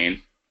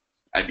undertrain,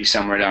 I'd be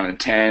somewhere down in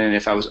 10. And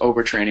if I was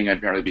overtraining,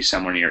 I'd probably be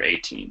somewhere near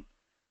 18.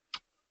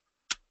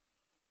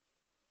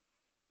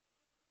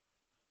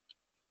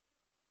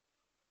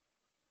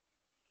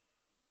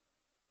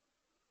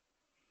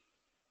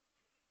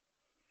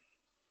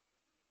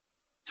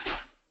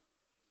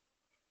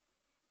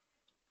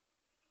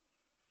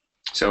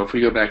 So if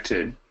we go back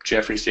to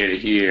Jeffrey's data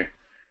here,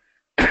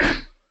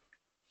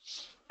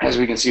 as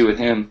we can see with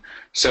him,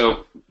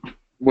 so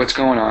what's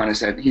going on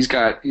is that he's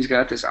got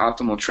this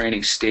optimal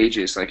training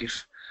stages. Like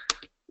if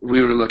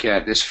we were to look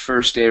at this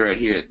first day right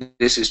here,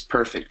 this is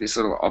perfect. This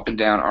little up and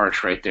down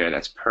arch right there,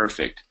 that's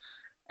perfect.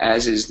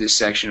 As is this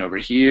section over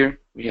here.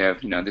 We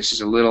have, this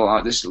is a little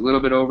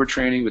bit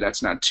overtraining, but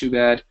that's not too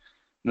bad.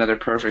 Another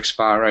perfect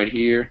spot right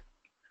here.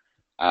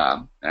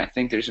 And I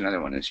think there's another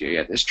one this year.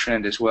 Yeah, this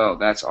trend as well.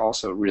 That's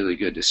also really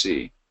good to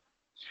see.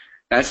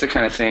 That's the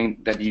kind of thing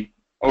that you,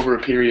 over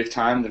a period of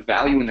time, the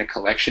value in the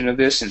collection of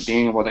this and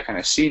being able to kind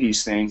of see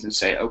these things and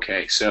say,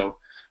 okay, so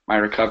my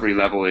recovery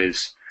level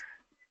is,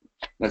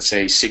 let's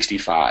say,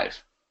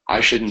 65.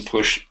 I shouldn't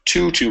push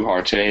too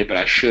hard today, but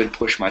I should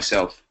push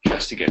myself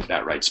just to get to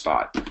that right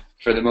spot.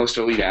 For the most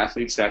elite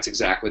athletes, that's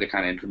exactly the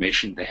kind of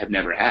information they have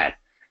never had.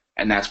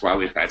 And that's why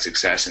we've had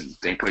success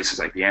in places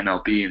like the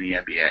MLB and the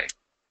NBA.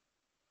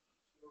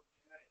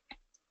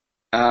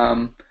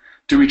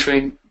 Do we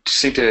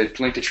sync to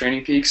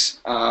Training Peaks?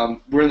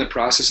 We're in the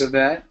process of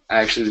that.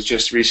 I actually was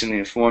just recently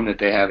informed that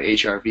they have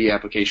HRV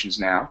applications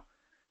now.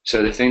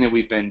 So the thing that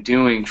we've been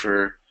doing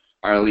for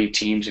our elite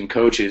teams and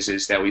coaches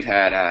is that we've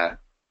had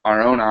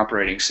our own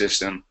operating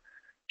system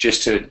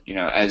just to,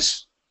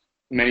 as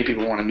many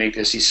people want to make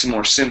this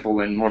more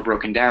simple and more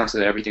broken down so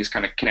that everything's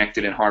kind of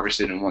connected and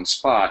harvested in one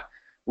spot.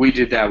 We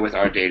did that with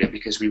our data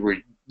because we were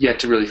yet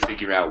to really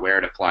figure out where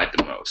it applied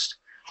the most.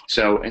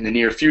 So in the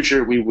near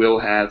future, we will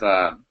have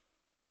an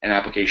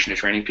application to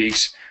Training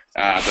Peaks,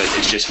 but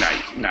it's just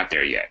not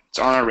there yet. It's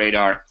on our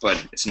radar,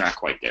 but it's not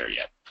quite there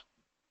yet.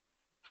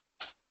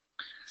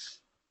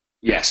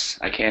 Yes,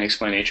 I can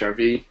explain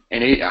HRV.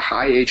 And a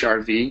high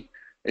HRV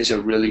is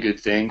a really good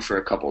thing for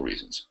a couple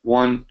reasons.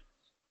 One,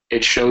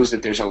 it shows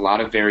that there's a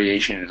lot of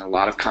variation and a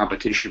lot of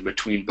competition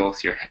between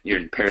both your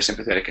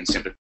parasympathetic and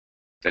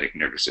sympathetic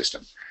nervous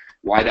system.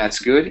 Why that's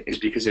good is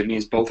because it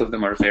means both of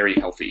them are very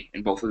healthy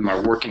and both of them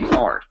are working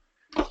hard.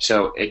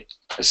 So it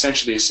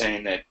essentially is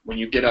saying that when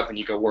you get up and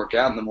you go work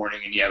out in the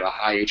morning and you have a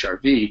high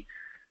HRV,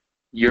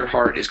 your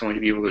heart is going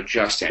to be able to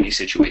adjust to any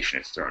situation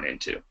it's thrown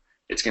into.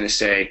 It's going to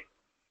say,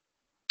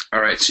 all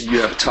right, so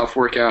you have a tough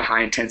workout,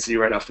 high intensity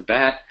right off the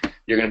bat.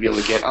 You're going to be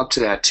able to get up to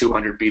that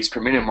 200 beats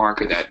per minute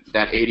mark or that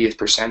 80th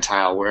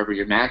percentile, wherever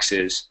your max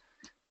is,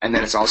 and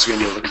then it's also going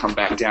to be able to come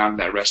back down to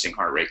that resting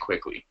heart rate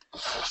quickly.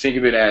 Think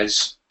of it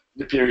as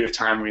the period of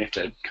time where you have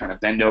to kind of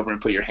bend over and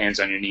put your hands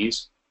on your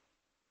knees.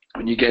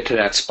 When you get to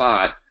that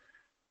spot,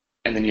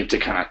 and then you have to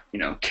kind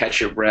of,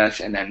 catch your breath,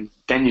 and then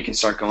you can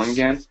start going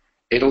again.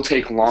 It'll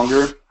take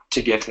longer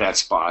to get to that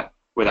spot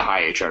with a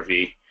high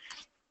HRV,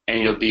 and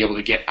you'll be able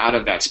to get out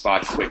of that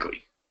spot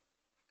quickly.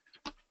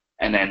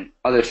 And then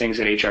other things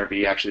that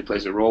HRV actually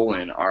plays a role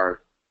in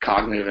are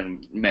cognitive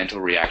and mental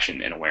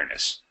reaction and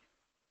awareness.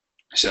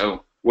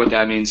 So what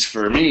that means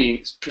for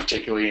me,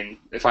 particularly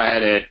if I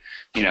had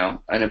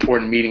an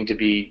important meeting to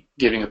be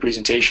giving a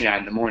presentation at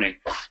in the morning,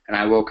 and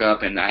I woke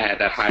up and I had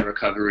that high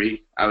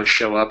recovery, I would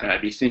show up and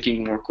I'd be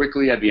thinking more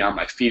quickly, I'd be on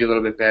my feet a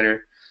little bit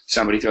better.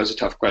 Somebody throws a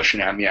tough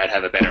question at me, I'd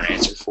have a better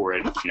answer for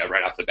it,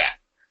 right off the bat.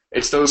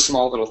 It's those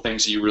small little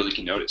things that you really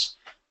can notice.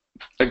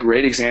 A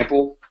great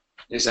example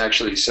is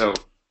actually, so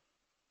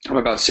I'm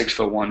about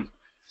 6'1".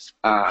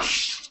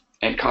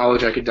 In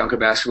college, I could dunk a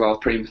basketball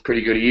with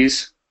pretty good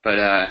ease,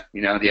 but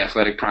the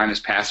athletic prime has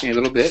passed me a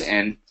little bit,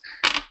 and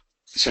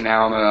so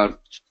now I'm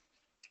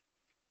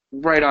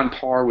right on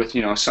par with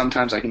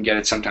sometimes I can get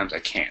it, sometimes I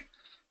can't.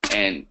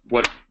 And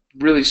what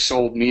really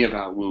sold me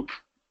about Whoop,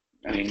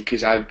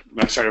 because when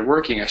I started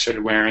working, I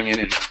started wearing it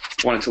and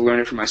wanted to learn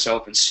it for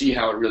myself and see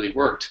how it really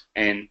worked.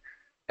 And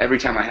every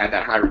time I had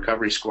that high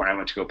recovery score and I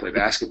went to go play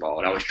basketball,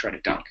 I'd always try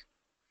to dunk.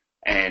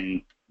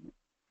 And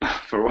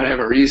for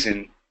whatever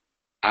reason,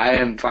 I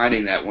am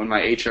finding that when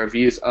my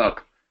HRV is up,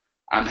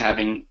 I'm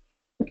having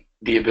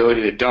the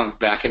ability to dunk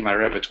back in my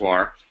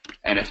repertoire.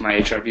 And if my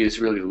HRV is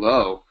really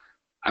low,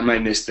 I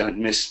might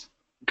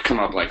come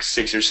up like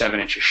 6 or 7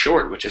 inches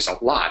short, which is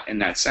a lot in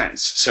that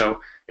sense. So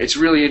it's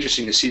really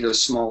interesting to see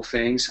those small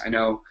things. I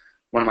know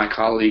one of my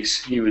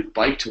colleagues, he would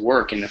bike to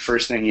work, and the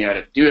first thing he had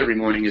to do every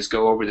morning is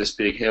go over this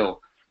big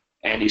hill.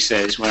 And he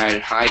says, when I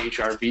had high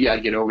HRV,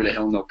 I'd get over the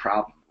hill no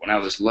problem. When I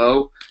was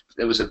low,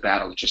 it was a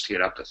battle just to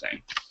get up the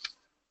thing.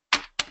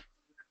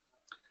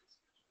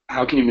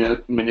 How can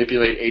you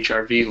manipulate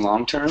HRV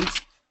long term?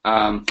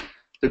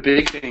 The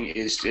big thing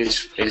is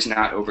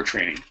not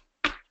overtraining.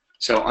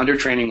 So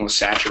undertraining will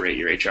saturate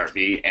your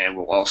HRV and it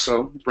will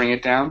also bring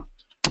it down.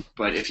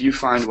 But if you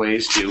find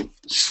ways to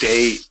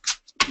stay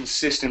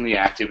consistently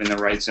active in the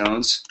right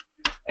zones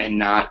and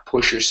not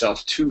push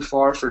yourself too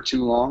far for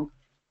too long,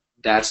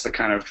 that's the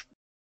kind of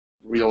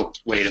real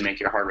way to make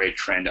your heart rate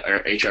trend or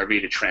HRV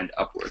to trend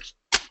upwards.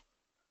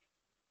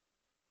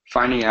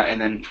 Finding out, and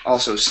then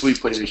also sleep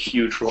plays a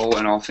huge role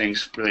in all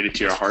things related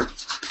to your heart.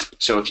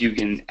 So if you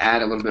can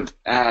add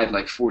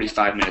like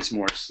 45 minutes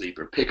more sleep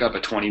or pick up a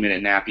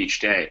 20-minute nap each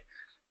day,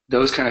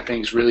 those kind of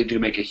things really do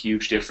make a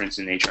huge difference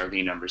in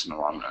HRV numbers in the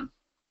long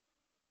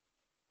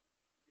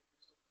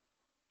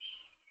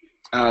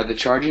run. The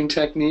charging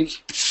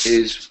technique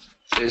is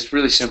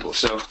really simple.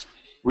 So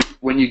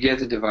when you get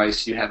the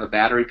device, you have a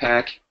battery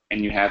pack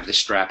and you have the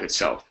strap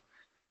itself.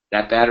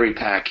 That battery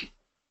pack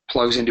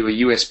plugs into a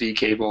USB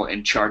cable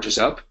and charges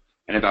up.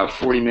 In about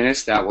 40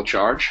 minutes, that will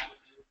charge.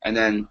 And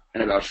then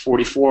in about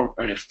 45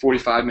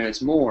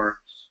 minutes more,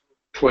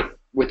 put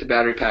with the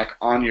battery pack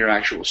on your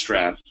actual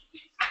strap,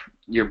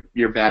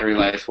 your battery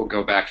life will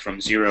go back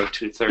from 0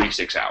 to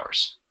 36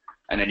 hours.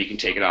 And then you can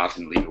take it off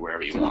and leave it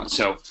wherever you want.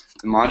 So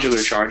the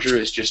modular charger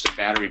is just a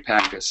battery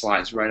pack that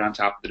slides right on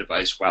top of the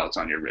device while it's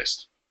on your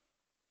wrist.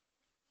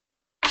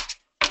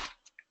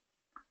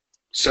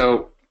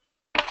 So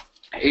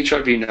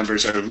HRV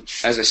numbers are,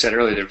 as I said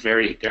earlier,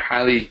 they're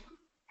highly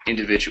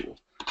individual.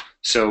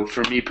 So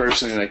for me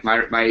personally, like my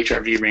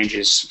HRV range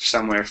is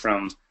somewhere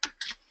from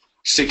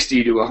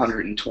 60 to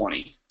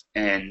 120,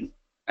 and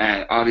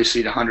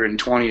obviously the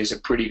 120 is a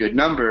pretty good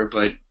number,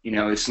 but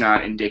it's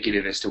not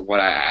indicative as to what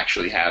I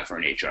actually have for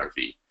an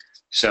HRV.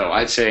 So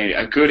I'd say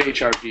a good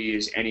HRV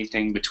is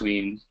anything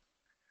between.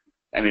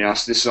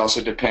 This is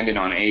also dependent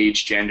on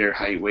age, gender,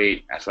 height,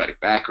 weight, athletic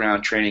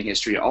background, training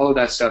history. All of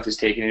that stuff is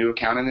taken into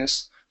account in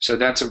this. So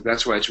that's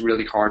why it's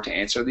really hard to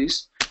answer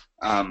these.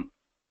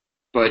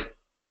 But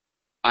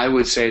I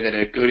would say that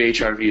a good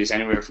HRV is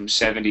anywhere from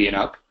 70 and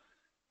up,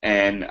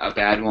 and a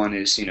bad one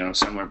is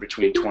somewhere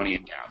between 20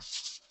 and down.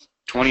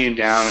 20 and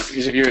down,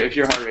 because if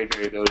your heart rate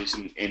variability is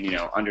in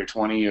under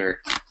 20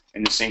 or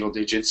in the single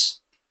digits,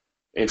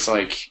 It's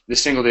like the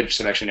single digits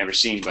I've actually never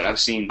seen, but I've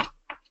seen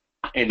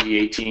in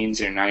the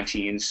 18s or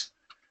 19s,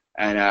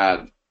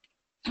 and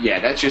yeah,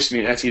 that's just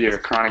me. That's either a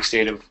chronic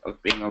state of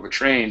being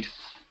overtrained,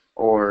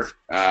 or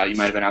you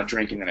might have been out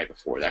drinking the night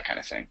before, that kind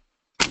of thing.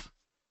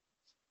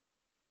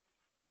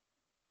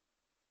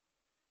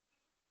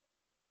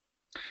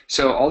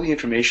 So all the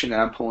information that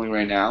I'm pulling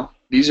right now,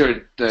 these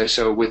are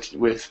so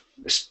with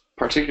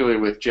particularly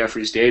with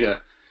Jeffrey's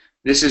data,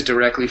 this is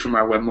directly from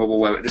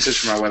our this is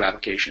from our web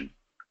application.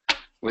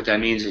 What that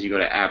means is you go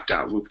to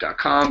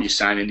app.whoop.com, you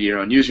sign into your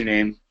own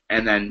username,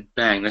 and then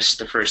bang, this is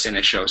the first thing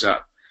that shows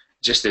up.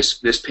 Just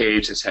this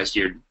page that has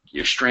your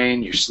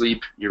strain, your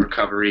sleep, your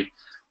recovery,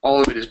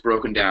 all of it is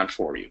broken down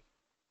for you.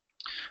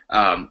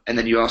 And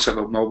then you also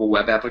have a mobile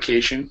web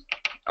application.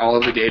 All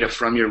of the data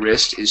from your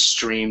wrist is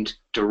streamed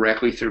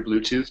directly through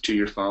Bluetooth to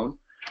your phone.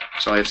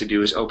 So all you have to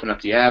do is open up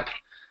the app,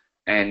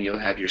 and you'll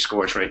have your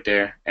scores right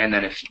there. And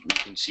then if you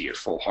can see your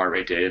full heart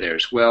rate data there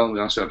as well. We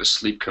also have a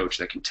sleep coach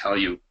that can tell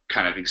you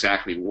kind of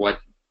exactly what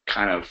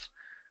kind of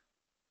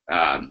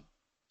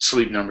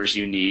sleep numbers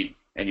you need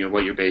and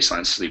what your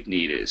baseline sleep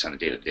need is on a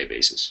day-to-day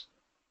basis.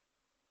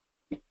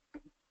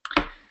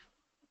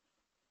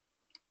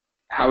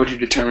 How would you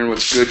determine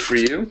what's good for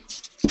you?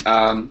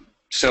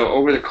 So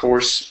over the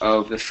course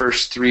of the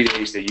first 3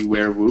 days that you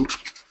wear Whoop,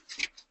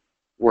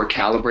 we're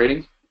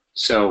calibrating.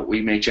 So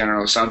we make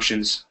general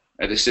assumptions,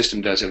 the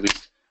system does at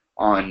least,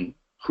 on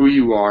who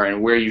you are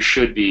and where you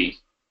should be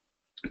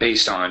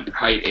based on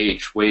height,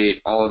 age,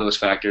 weight, all of those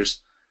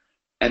factors.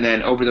 And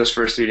then over those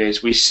first 3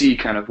 days, we see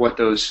kind of what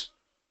those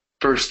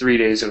first 3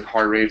 days of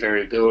heart rate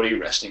variability,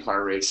 resting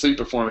heart rate, sleep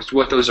performance,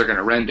 what those are going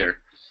to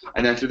render.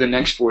 And then through the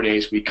next 4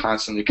 days, we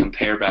constantly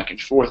compare back and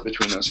forth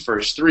between those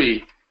first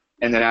three.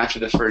 And then after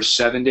the first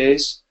 7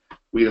 days,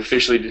 we've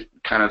officially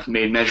kind of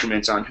made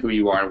measurements on who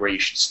you are and where you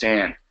should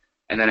stand.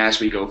 And then as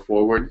we go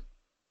forward,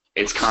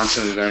 it's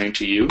constantly learning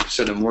to you.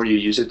 So the more you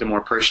use it, the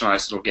more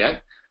personalized it'll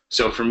get.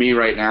 So for me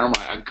right now,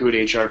 a good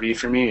HRV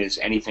for me is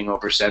anything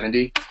over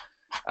 70,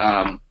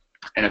 and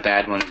a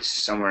bad one is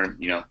somewhere,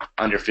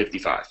 under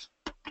 55.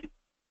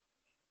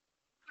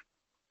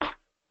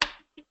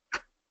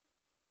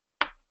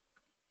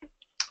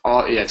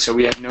 So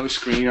we have no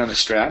screen on the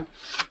strap.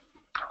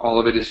 All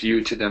of it is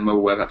viewed to the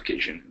mobile web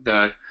application.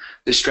 The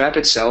strap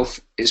itself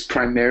is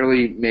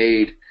primarily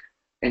made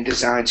and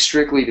designed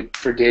strictly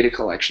for data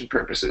collection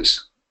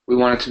purposes. We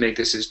wanted to make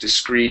this as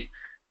discreet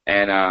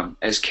and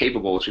as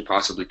capable as we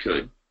possibly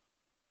could.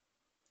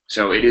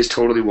 So it is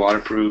totally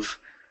waterproof.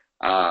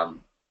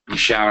 You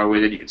shower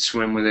with it, you can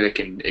swim with it.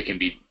 It can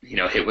be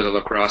hit with a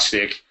lacrosse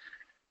stick.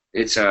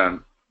 It's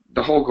the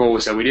whole goal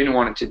was that we didn't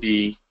want it to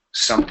be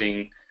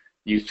something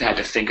you had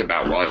to think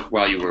about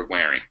while you were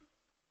wearing.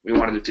 We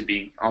wanted it to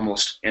be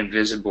almost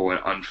invisible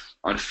and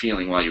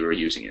unfeeling while you were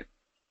using it.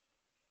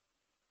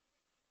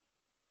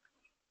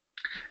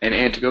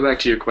 And to go back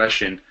to your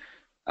question,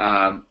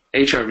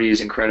 HRV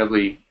is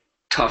incredibly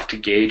tough to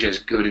gauge as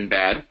good and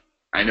bad.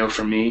 I know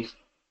for me,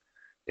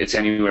 it's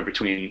anywhere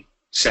between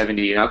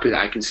 70 and up.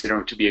 I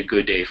consider it to be a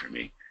good day for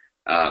me.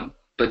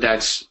 But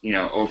that's,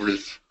 over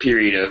the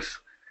period of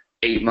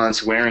 8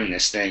 months wearing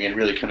this thing and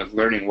really kind of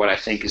learning what I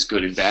think is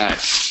good and bad.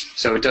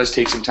 So it does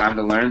take some time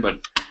to learn,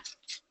 but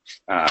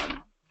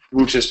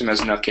Whoop system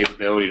has enough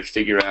capability to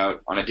figure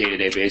out on a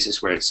day-to-day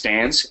basis where it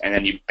stands, and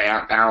then you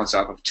balance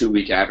off of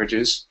 2-week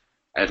averages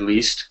at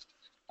least.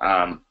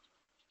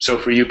 So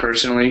for you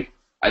personally,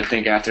 I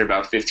think after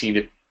about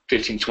 15,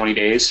 20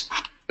 days,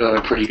 you'll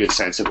have a pretty good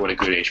sense of what a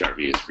good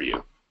HRV is for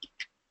you.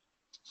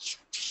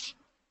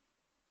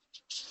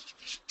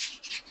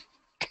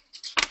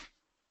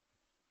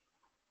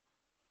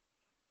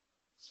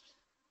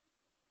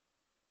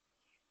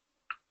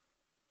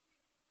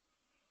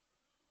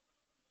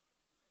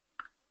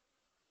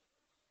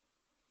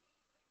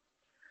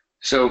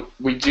 So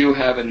we do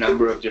have a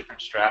number of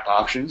different strap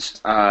options.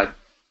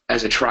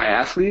 As a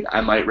triathlete,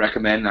 I might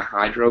recommend the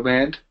Hydro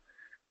Band.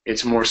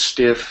 It's more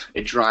stiff,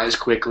 it dries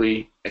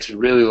quickly, it's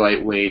really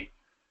lightweight,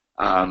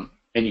 and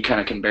you kind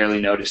of can barely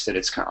notice that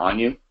it's on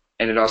you.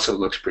 And it also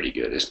looks pretty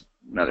good. Is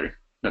another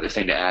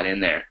thing to add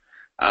in there.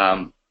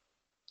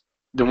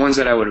 The ones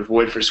that I would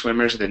avoid for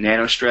swimmers, the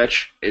Nano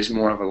Stretch is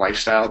more of a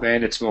lifestyle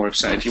band. It's more of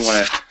something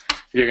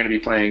if you're going to be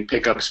playing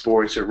pickup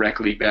sports or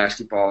rec league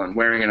basketball and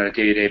wearing it on a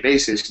day-to-day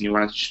basis, and you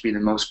want it to just be the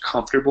most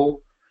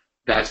comfortable,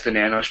 that's the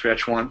Nano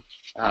Stretch one.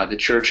 The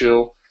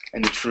Churchill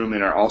and the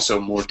Truman are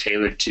also more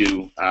tailored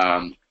to,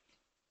 I'd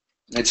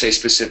say,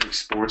 specific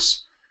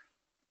sports.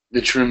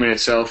 The Truman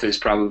itself is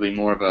probably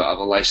more of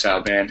a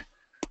lifestyle band.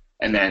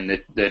 And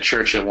then the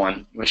Churchill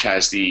one, which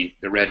has the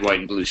red, white,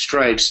 and blue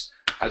stripes,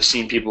 I've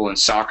seen people in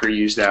soccer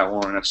use that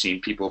one. I've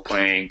seen people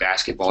playing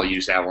basketball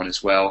use that one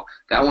as well.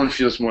 That one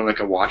feels more like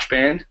a watch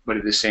band, but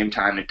at the same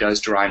time, it does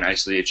dry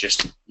nicely. It's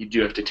just you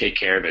do have to take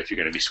care of it if you're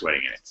going to be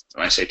sweating in it.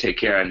 When I say take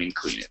care, I mean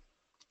clean it.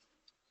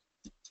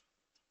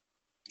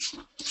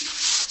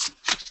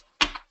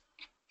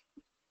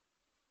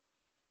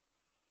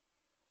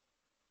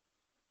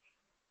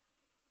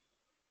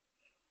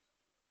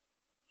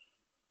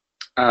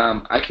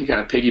 I can kind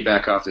of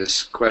piggyback off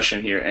this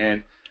question here.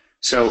 And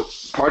so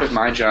part of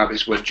my job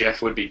is what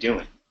Jeff would be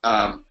doing.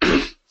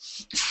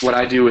 What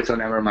I do with a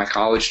number of my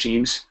college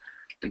teams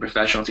and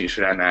professional teams,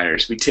 for that matter,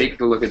 is we take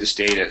a look at this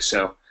data.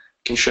 So I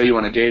can show you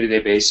on a day-to-day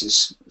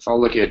basis. If I'll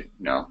look at,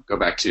 go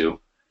back to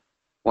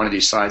one of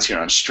these slides here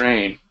on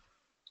strain.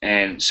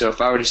 And so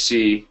if I were to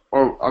see,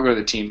 or I'll go to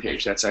the team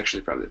page. That's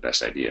actually probably the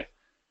best idea.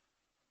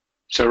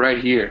 So right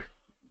here,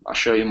 I'll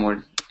show you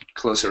more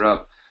closer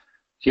up.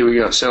 Here we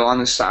go. So on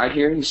the side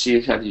here, you see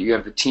you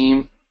have the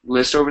team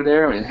list over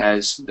there, and it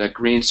has the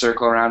green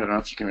circle around. I don't know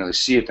if you can really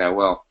see it that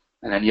well.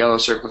 And then yellow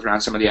circles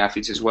around some of the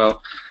athletes as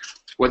well.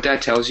 What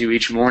that tells you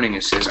each morning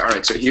is says, all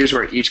right, so here's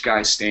where each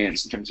guy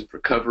stands in terms of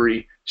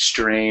recovery,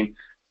 strain,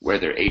 where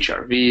their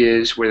HRV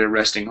is, where their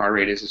resting heart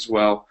rate is as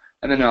well,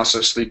 and then also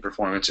sleep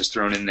performance is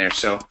thrown in there.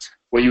 So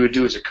what you would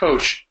do as a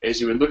coach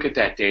is you would look at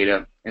that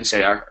data and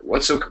say, all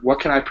right, what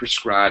can I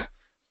prescribe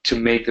to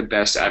make the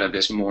best out of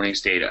this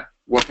morning's data?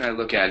 What can I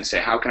look at and say,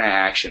 how can I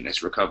action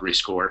this recovery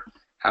score?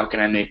 How can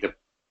I make the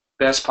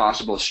best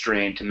possible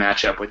strain to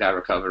match up with that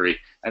recovery?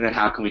 And then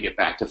how can we get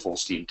back to full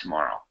steam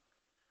tomorrow?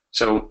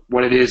 So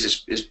what it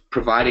is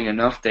providing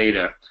enough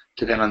data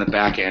to then on the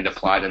back end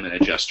apply them and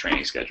adjust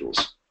training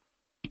schedules.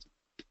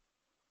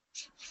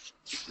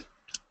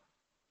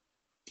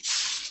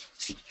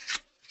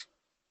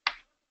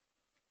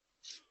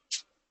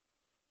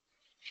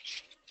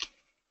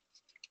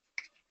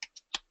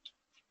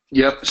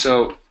 Yep,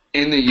 so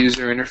in the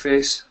user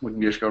interface, we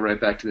can just go right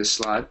back to this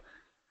slide.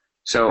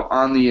 So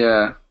on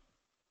the,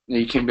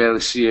 you can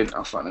barely see it.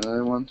 I'll find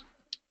another one.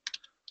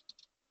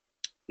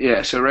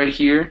 Yeah, so right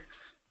here,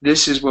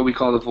 this is what we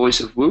call the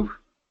voice of Whoop.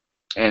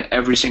 And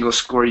every single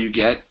score you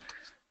get,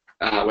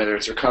 whether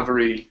it's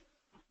recovery,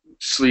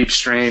 sleep,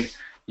 strain,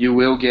 you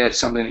will get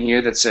something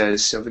here that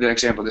says, so for the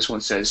example, this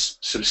one says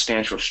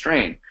substantial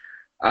strain.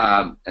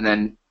 And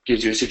then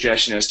gives you a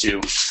suggestion as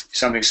to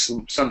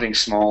something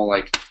small,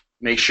 like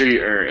make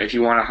sure if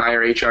you want a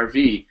higher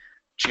HRV,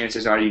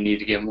 chances are you need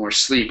to get more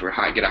sleep or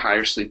get a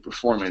higher sleep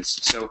performance.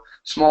 So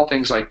small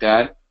things like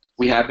that,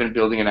 we have been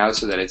building it out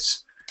so that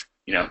it's,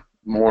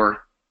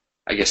 more,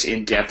 I guess,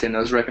 in-depth in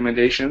those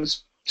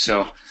recommendations.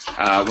 So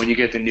when you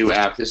get the new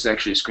app, this is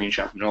actually a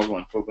screenshot from an old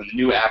one, but when the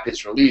new app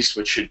is released,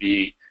 which should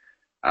be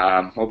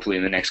hopefully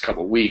in the next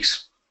couple of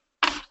weeks,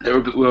 there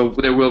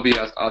will be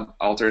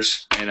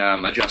alters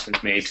and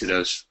adjustments made to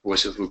those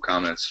Voice of Whoop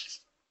comments.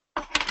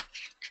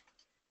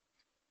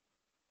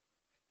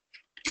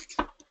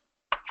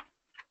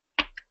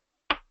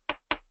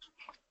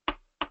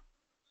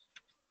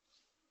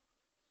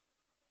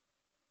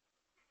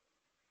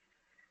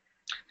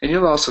 And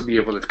you'll also be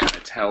able to kind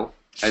of tell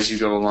as you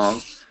go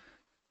along.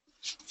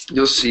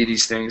 You'll see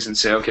these things and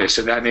say, okay,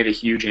 so that made a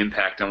huge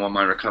impact on what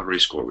my recovery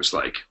score was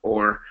like.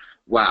 Or,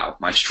 wow,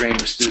 my strain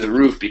was through the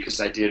roof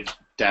because I did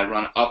that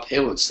run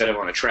uphill instead of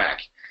on a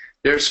track.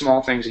 There are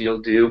small things that you'll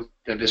do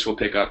that this will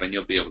pick up and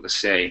you'll be able to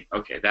say,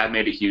 okay, that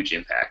made a huge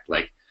impact.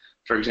 Like,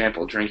 for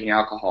example, drinking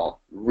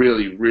alcohol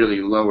really,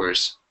 really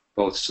lowers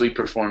both sleep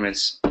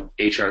performance,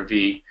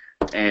 HRV,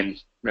 and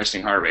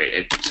resting heart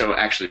rate. So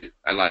actually,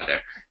 I lied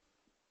there.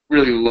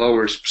 Really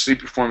lowers sleep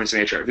performance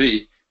and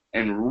HRV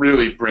and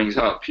really brings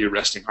up your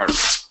resting heart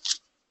rate.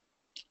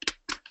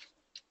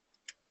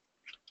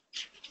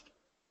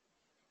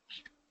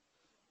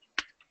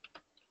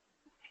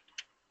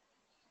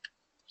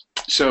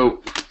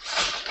 So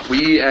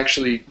we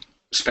actually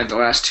spent the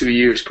last 2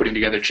 years putting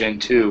together Gen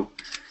 2,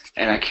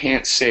 and I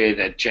can't say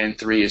that Gen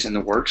 3 is in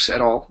the works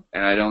at all,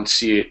 and I don't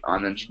see it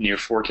on the near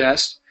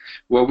forecast.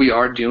 What we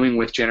are doing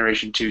with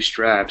Generation 2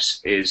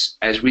 straps is,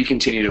 as we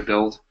continue to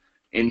build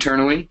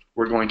internally,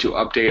 we're going to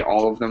update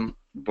all of them,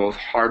 both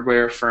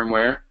hardware,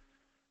 firmware,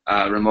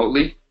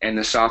 remotely, and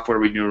the software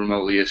we do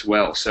remotely as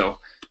well. So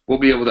we'll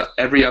be able to,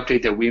 every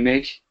update that we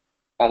make,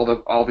 all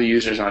the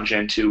users on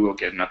Gen 2 will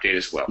get an update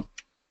as well.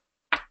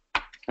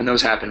 And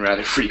those happen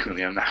rather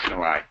frequently, I'm not going to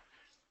lie.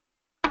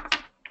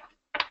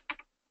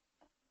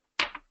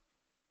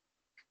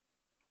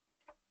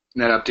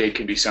 And that update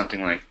can be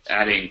something like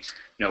adding,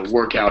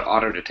 workout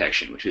auto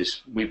detection, which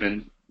is we've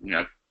been,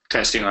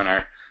 testing on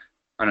our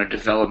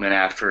development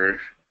app for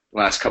the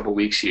last couple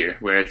weeks here,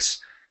 where it's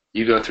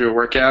you go through a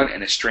workout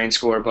and a strain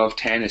score above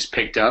 10 is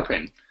picked up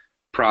and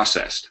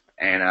processed.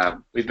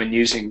 And we've been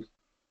using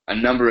a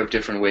number of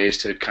different ways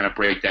to kind of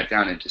break that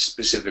down into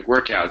specific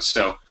workouts.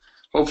 So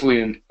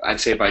hopefully, I'd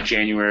say by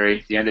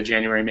January, the end of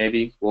January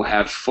maybe, we'll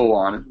have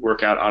full-on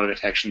workout auto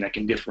detection that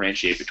can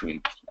differentiate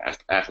between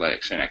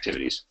athletics and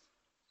activities.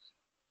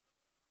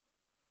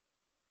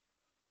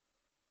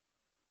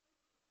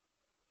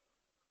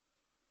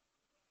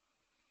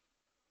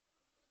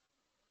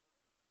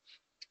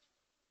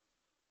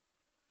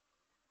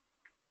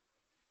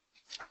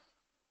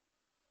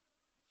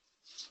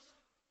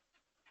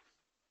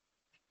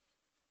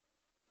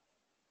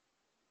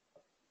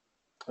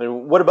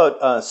 And what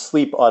about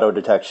sleep auto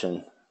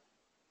detection?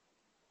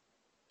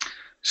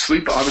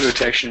 Sleep auto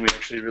detection we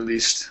actually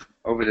released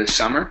over the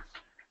summer.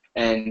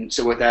 And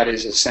so what that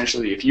is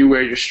essentially, if you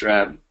wear your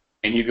strap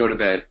and you go to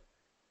bed,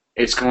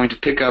 it's going to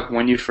pick up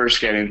when you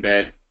first get in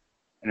bed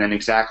and then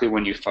exactly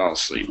when you fall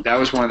asleep. That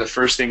was one of the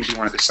first things we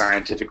wanted to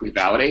scientifically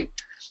validate.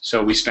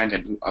 So we spent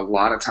a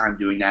lot of time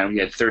doing that. We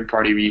had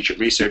third-party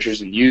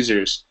researchers and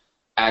users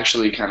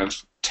actually kind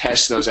of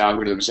test those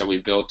algorithms that we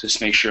built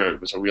to make sure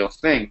it was a real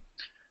thing.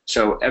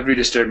 So every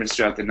disturbance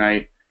throughout the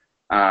night,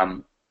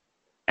 and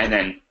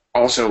then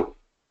also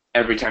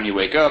every time you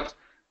wake up,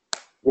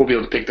 we'll be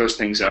able to pick those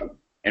things up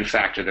and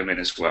factor them in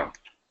as well.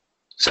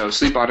 So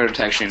sleep auto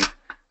detection,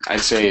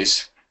 I'd say,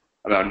 is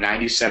about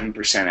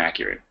 97%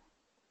 accurate.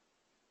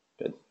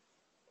 Good.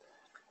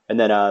 And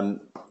then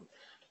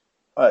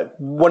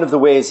one of the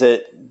ways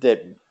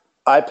that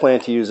I plan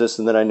to use this,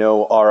 and then I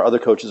know our other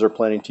coaches are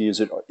planning to use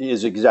it,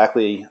 is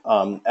exactly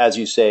as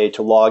you say,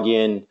 to log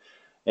in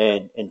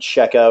and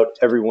check out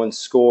everyone's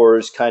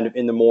scores kind of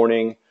in the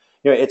morning.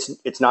 You know,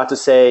 it's not to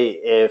say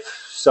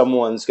if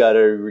someone's got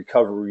a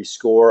recovery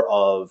score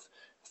of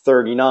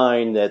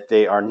 39 that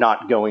they are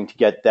not going to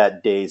get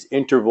that day's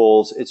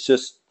intervals. It's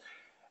just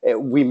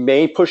we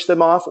may push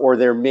them off, or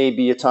there may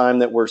be a time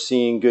that we're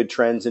seeing good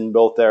trends in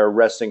both their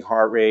resting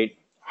heart rate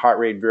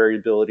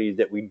variability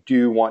that we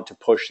do want to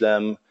push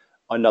them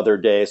another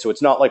day. So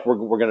it's not like we're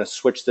going to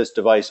switch this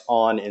device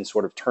on and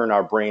sort of turn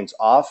our brains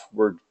off.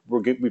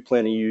 We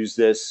plan to use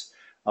this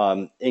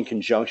in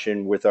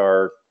conjunction with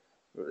our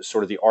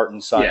sort of the art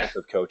and science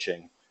of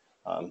coaching.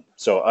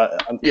 That's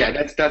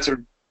a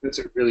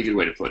really good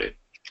way to put it.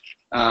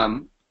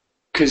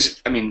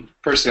 Because I mean,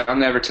 personally, I'll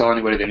never tell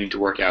anybody they need to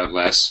work out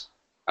less.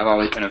 I've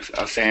always been a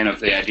fan of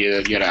the idea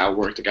that you got to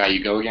outwork the guy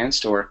you go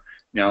against, or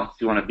if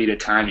you want to beat a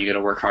time, you got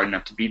to work hard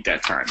enough to beat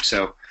that time.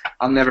 So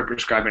I'll never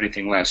prescribe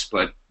anything less.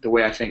 But the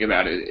way I think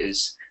about it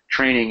is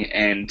training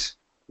and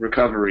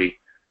recovery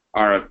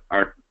are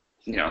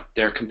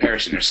they're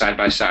comparison. They're side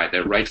by side.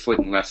 They're right foot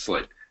and left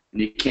foot.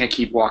 And you can't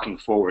keep walking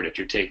forward if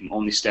you're taking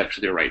only steps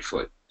with your right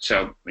foot.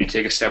 So when you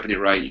take a step with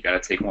your right, you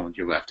got to take one with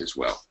your left as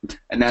well.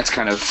 And that's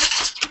kind of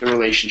the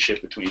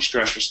relationship between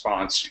stress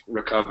response,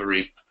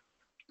 recovery,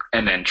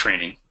 and then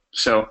training.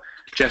 So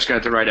Jeff's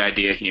got the right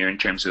idea here in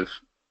terms of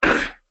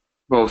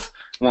both,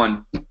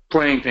 one,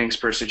 playing things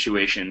per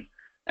situation,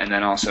 and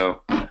then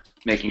also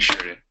making sure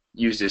to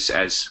use this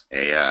as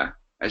a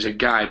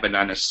guide, but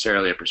not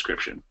necessarily a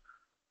prescription.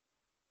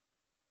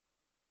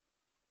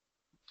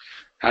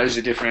 How does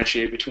it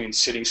differentiate between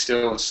sitting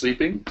still and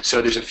sleeping?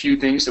 So there's a few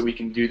things that we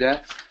can do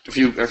that. A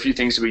few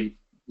things that we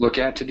look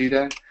at to do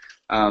that.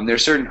 There are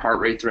certain heart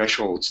rate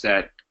thresholds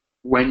that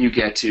when you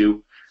get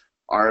to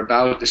are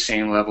about the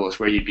same level as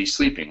where you'd be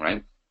sleeping,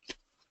 right?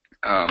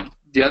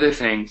 The other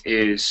thing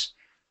is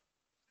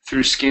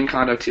through skin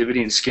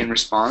conductivity and skin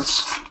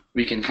response,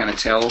 we can kind of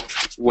tell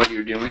what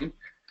you're doing.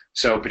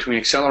 So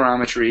between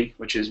accelerometry,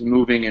 which is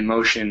moving and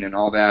motion and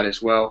all that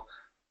as well,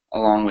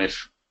 along with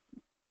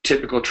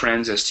typical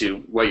trends as to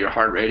what your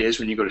heart rate is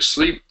when you go to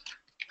sleep,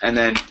 and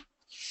then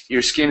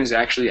your skin is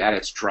actually at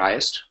its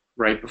driest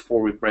right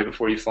before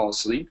you fall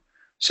asleep.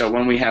 So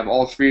when we have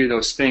all three of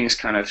those things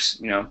kind of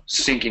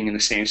syncing in the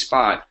same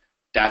spot,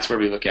 that's where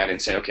we look at it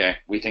and say, okay,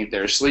 we think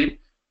they're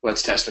asleep.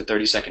 Let's test a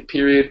 30-second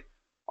period.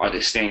 Are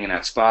they staying in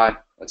that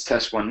spot? Let's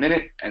test 1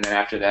 minute, and then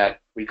after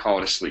that, we call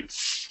it asleep.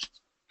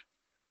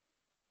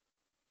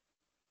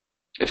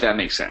 If that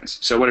makes sense.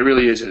 So what it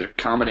really is a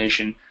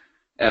combination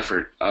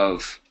effort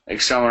of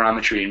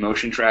accelerometry and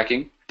motion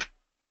tracking,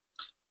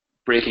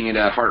 breaking it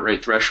at heart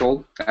rate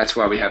threshold. That's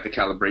why we have the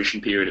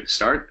calibration period at the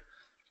start.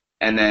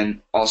 And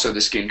then also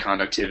the skin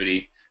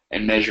conductivity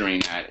and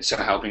measuring that, so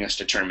helping us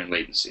determine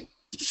latency.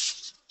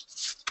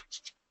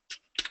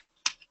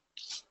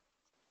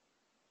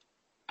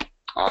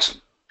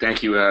 Awesome.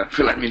 Thank you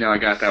for letting me know I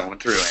got that one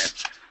through,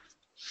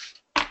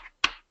 Ann.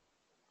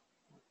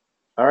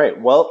 All right.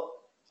 Well,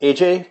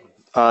 AJ, this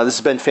has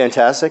been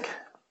fantastic.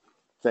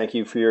 Thank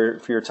you for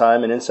your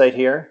time and insight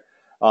here.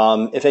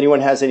 If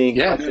anyone has any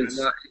questions,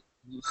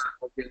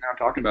 I'm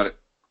talking about it.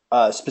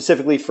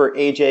 Specifically for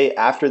AJ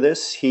after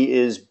this, he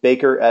is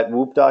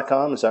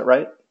baker@whoop.com. Is that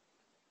right?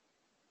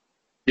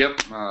 Yep.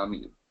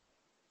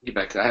 Get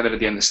back to that. I have it at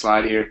the end of the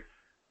slide here.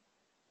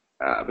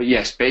 But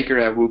yes,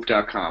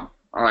 baker@whoop.com.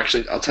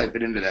 I'll type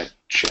it into that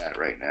chat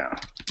right now.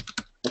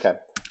 Okay.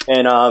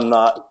 And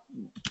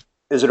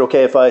is it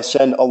okay if I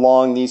send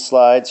along these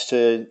slides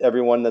to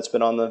everyone that's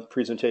been on the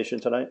presentation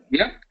tonight?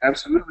 Yeah,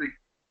 absolutely.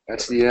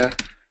 That's the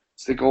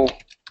goal.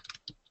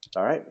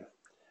 All right.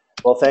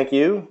 Well, thank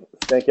you.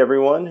 Thank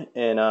everyone.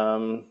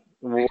 And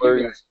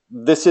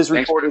this is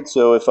recorded,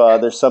 so if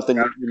there's something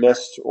that you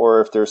missed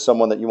or if there's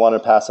someone that you want to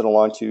pass it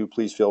along to,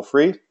 please feel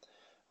free.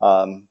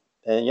 And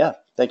yeah,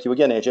 thank you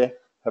again, AJ.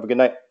 Have a good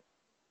night.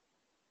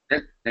 Yeah,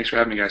 thanks for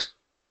having me, guys.